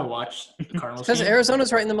every time I watch the Cardinals because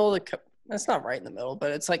Arizona's right in the middle of the – it's not right in the middle,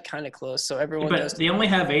 but it's like kind of close. So everyone But they only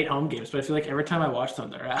have 8 home games, but I feel like every time I watch them,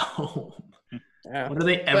 they're at home. Yeah. When are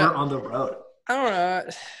they ever on the road? I don't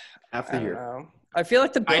know. Half the year. I feel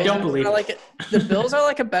like the Bills the Bills are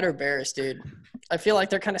like a better Bears, dude. I feel like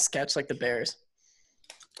they're kind of sketch like the Bears.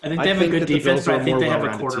 I think they have a good defense, but I think they have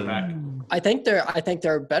a quarterback. I think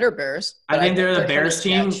they're better Bears. I think they're the kind of Bears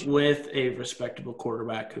team sketch. with a respectable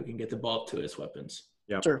quarterback who can get the ball to his weapons.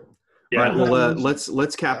 Yeah. Sure. Yeah. All right. Well,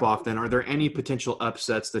 let's cap off then. Are there any potential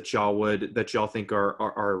upsets that y'all think are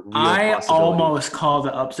real I possibilities? almost called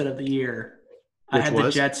the upset of the year. I had the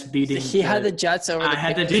Jets beating. He had the Jets over the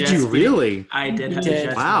Patriots. Did you really? I did have the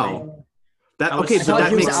Jets. Wow. That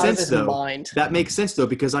makes sense though. That makes sense though,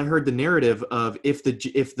 because I heard the narrative of if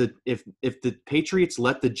the Patriots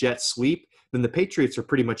let the Jets sweep, then the Patriots are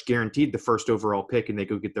pretty much guaranteed the first overall pick, and they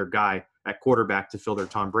go get their guy at quarterback to fill their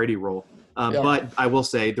Tom Brady role. But I will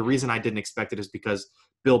say the reason I didn't expect it is because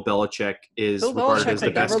Bill Belichick is regarded as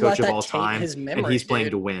the best coach of all time, and he's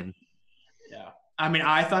playing to win. Yeah, I mean,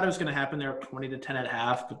 I thought it was going to happen. They were 20-10 at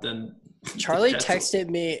half, but then Charlie texted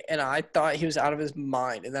me, and I thought he was out of his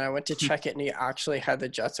mind. And then I went to check it, and he actually had the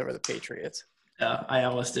Jets over the Patriots. Yeah, I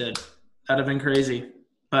almost did. That'd have been crazy.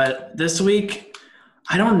 But this week,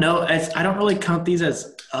 I don't know. I don't really count these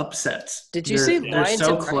as upsets. Did you see they're Lions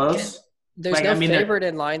so and close. Redskins? There's no favorite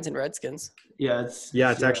in Lions and Redskins. Yeah,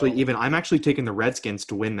 it's actually even. I'm actually taking the Redskins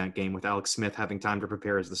to win that game with Alex Smith having time to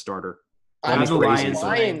prepare as the starter. I have the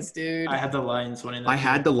Lions, dude. I had the Lions winning. I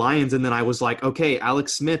had the Lions, and then I was like, okay,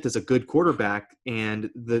 Alex Smith is a good quarterback, and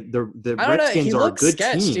the Redskins are a good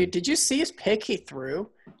team. Dude. Did you see his pick he threw?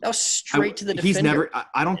 That was straight to the defender.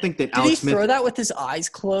 I don't think that Did Alex Smith. Did he throw that with his eyes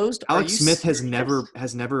closed? Alex Smith has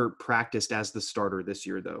never practiced as the starter this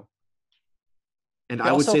year, though. And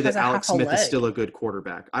I would say that Alex Smith is still a good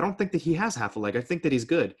quarterback. I don't think that he has half a leg. I think that he's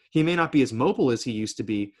good. He may not be as mobile as he used to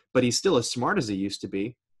be, but he's still as smart as he used to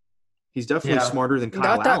be. He's definitely smarter than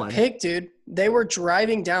Kyle Allen. That pick, dude. They were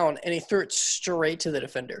driving down, and he threw it straight to the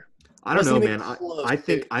defender. I don't know, man.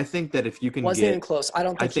 I think that if you can wasn't even close.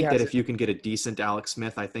 I think that if you can get a decent Alex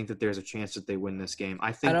Smith, I think that there's a chance that they win this game.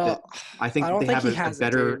 I think that they have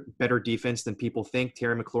a better defense than people think.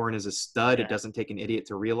 Terry McLaurin is a stud. Yeah. It doesn't take an idiot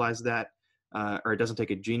to realize that, or it doesn't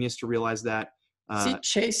take a genius to realize that. See,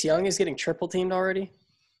 Chase Young is getting triple teamed already.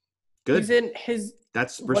 Good. He's in his.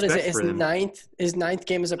 That's respect what is it? For him. His ninth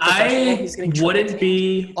game as a professional. He's getting wouldn't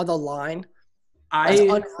be on the line. That's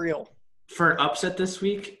unreal. For an upset this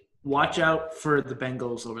week, watch out for the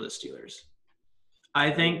Bengals over the Steelers. I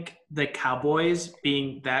think the Cowboys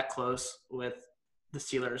being that close with the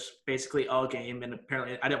Steelers basically all game, and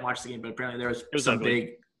apparently I didn't watch the game, but apparently there was some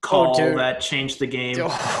big call that changed the game.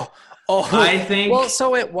 I think. Well,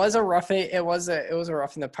 so it was a rough. It was a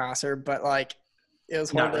rough in the passer, but like. It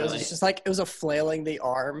was one of those. Really. It's just like it was a flailing the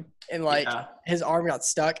arm, and like his arm got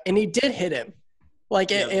stuck, and he did hit him.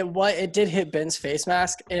 Like it did hit Ben's face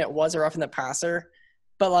mask, and it was a rough in the passer,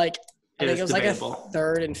 but like I think it was debatable. Like a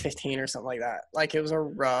 3rd and 15 or something like that. Like it was a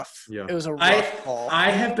rough. Yeah. It was a rough call. I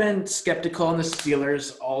have been skeptical on the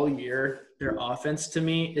Steelers all year. Their offense to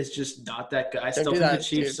me is just not that good. I still think the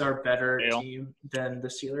Chiefs are a better team than the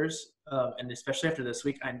Steelers, and especially after this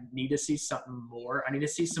week, I need to see something more. I need to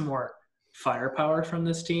see some more firepower from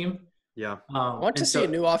this team. Yeah. I want to see a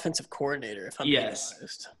new offensive coordinator, if I'm being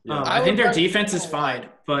honest. Yeah. I think their defense is fine,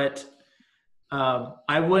 but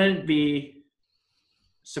I wouldn't be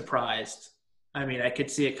surprised. I mean, I could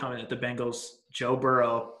see it coming at the Bengals. Joe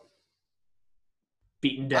Burrow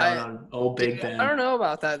beating down on old Big Ben. I don't know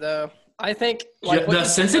about that, though. I think the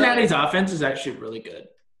Cincinnati's offense is actually really good.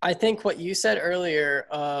 I think what you said earlier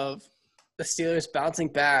of the Steelers bouncing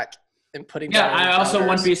back and putting I also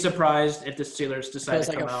wouldn't be surprised if the Steelers decide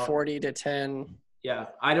to come out 40-10. Yeah,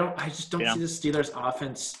 I just don't see the Steelers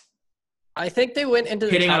offense. I think they went into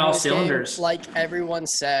the hitting on all cylinders, like everyone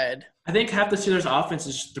said. I think half the Steelers offense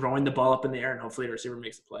is just throwing the ball up in the air and hopefully the receiver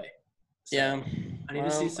makes a play. So I need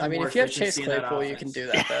to see some more. If you have Chase Claypool, you can do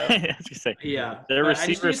that though. I was gonna say, their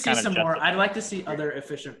receivers kind of more. I'd like to see other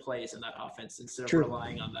efficient plays in that offense instead of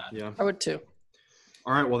relying on that. Yeah, I would too.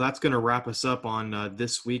 All right, well, that's going to wrap us up on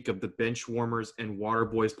this week of the Bench Warmers and Water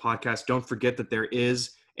Boys podcast. Don't forget that there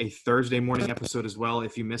is a Thursday morning episode as well.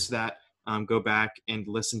 If you missed that, go back and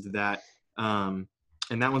listen to that. And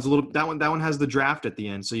that one has the draft at the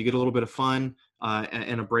end, so you get a little bit of fun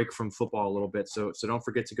and a break from football a little bit. So don't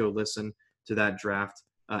forget to go listen to that draft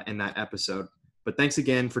in that episode. But thanks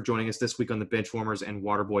again for joining us this week on the Bench Warmers and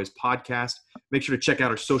Water Boys podcast. Make sure to check out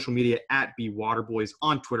our social media at BWaterBoys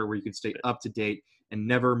on Twitter, where you can stay up to date and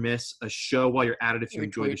never miss a show while you're at it. If you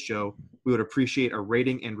enjoy the show, we would appreciate a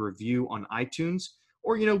rating and review on iTunes.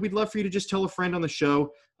 Or, we'd love for you to just tell a friend on the show.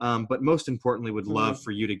 But most importantly, would love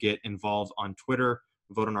for you to get involved on Twitter,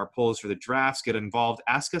 vote on our polls for the drafts, get involved,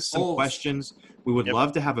 ask us some questions. We would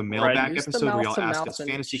love to have a mailbag episode where y'all ask us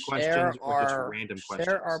fantasy questions or just random questions.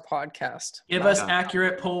 Share our podcast. Give us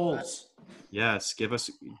accurate polls. Yes,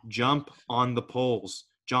 jump on the polls.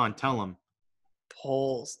 John, tell them.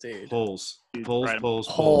 Polls, dude. Polls. Dude, Polls. right. Polls.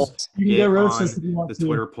 Polls. You can Get get on roasted if you want the to.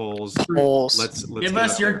 Twitter polls. Polls. Let's Give get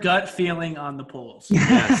us up your there. gut feeling on the polls.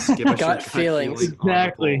 Yes, give us your Gut feelings. feeling on the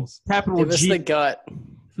Exactly. polls. Capital Give us G. the gut.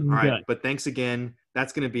 All right, but thanks again.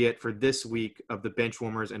 That's going to be it for this week of the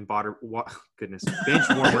Benchwarmers and Benchwarmers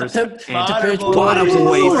and Water Bottom Boys.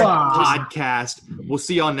 Boys Wow. podcast. We'll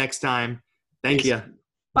see y'all next time. Thank you.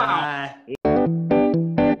 Bye.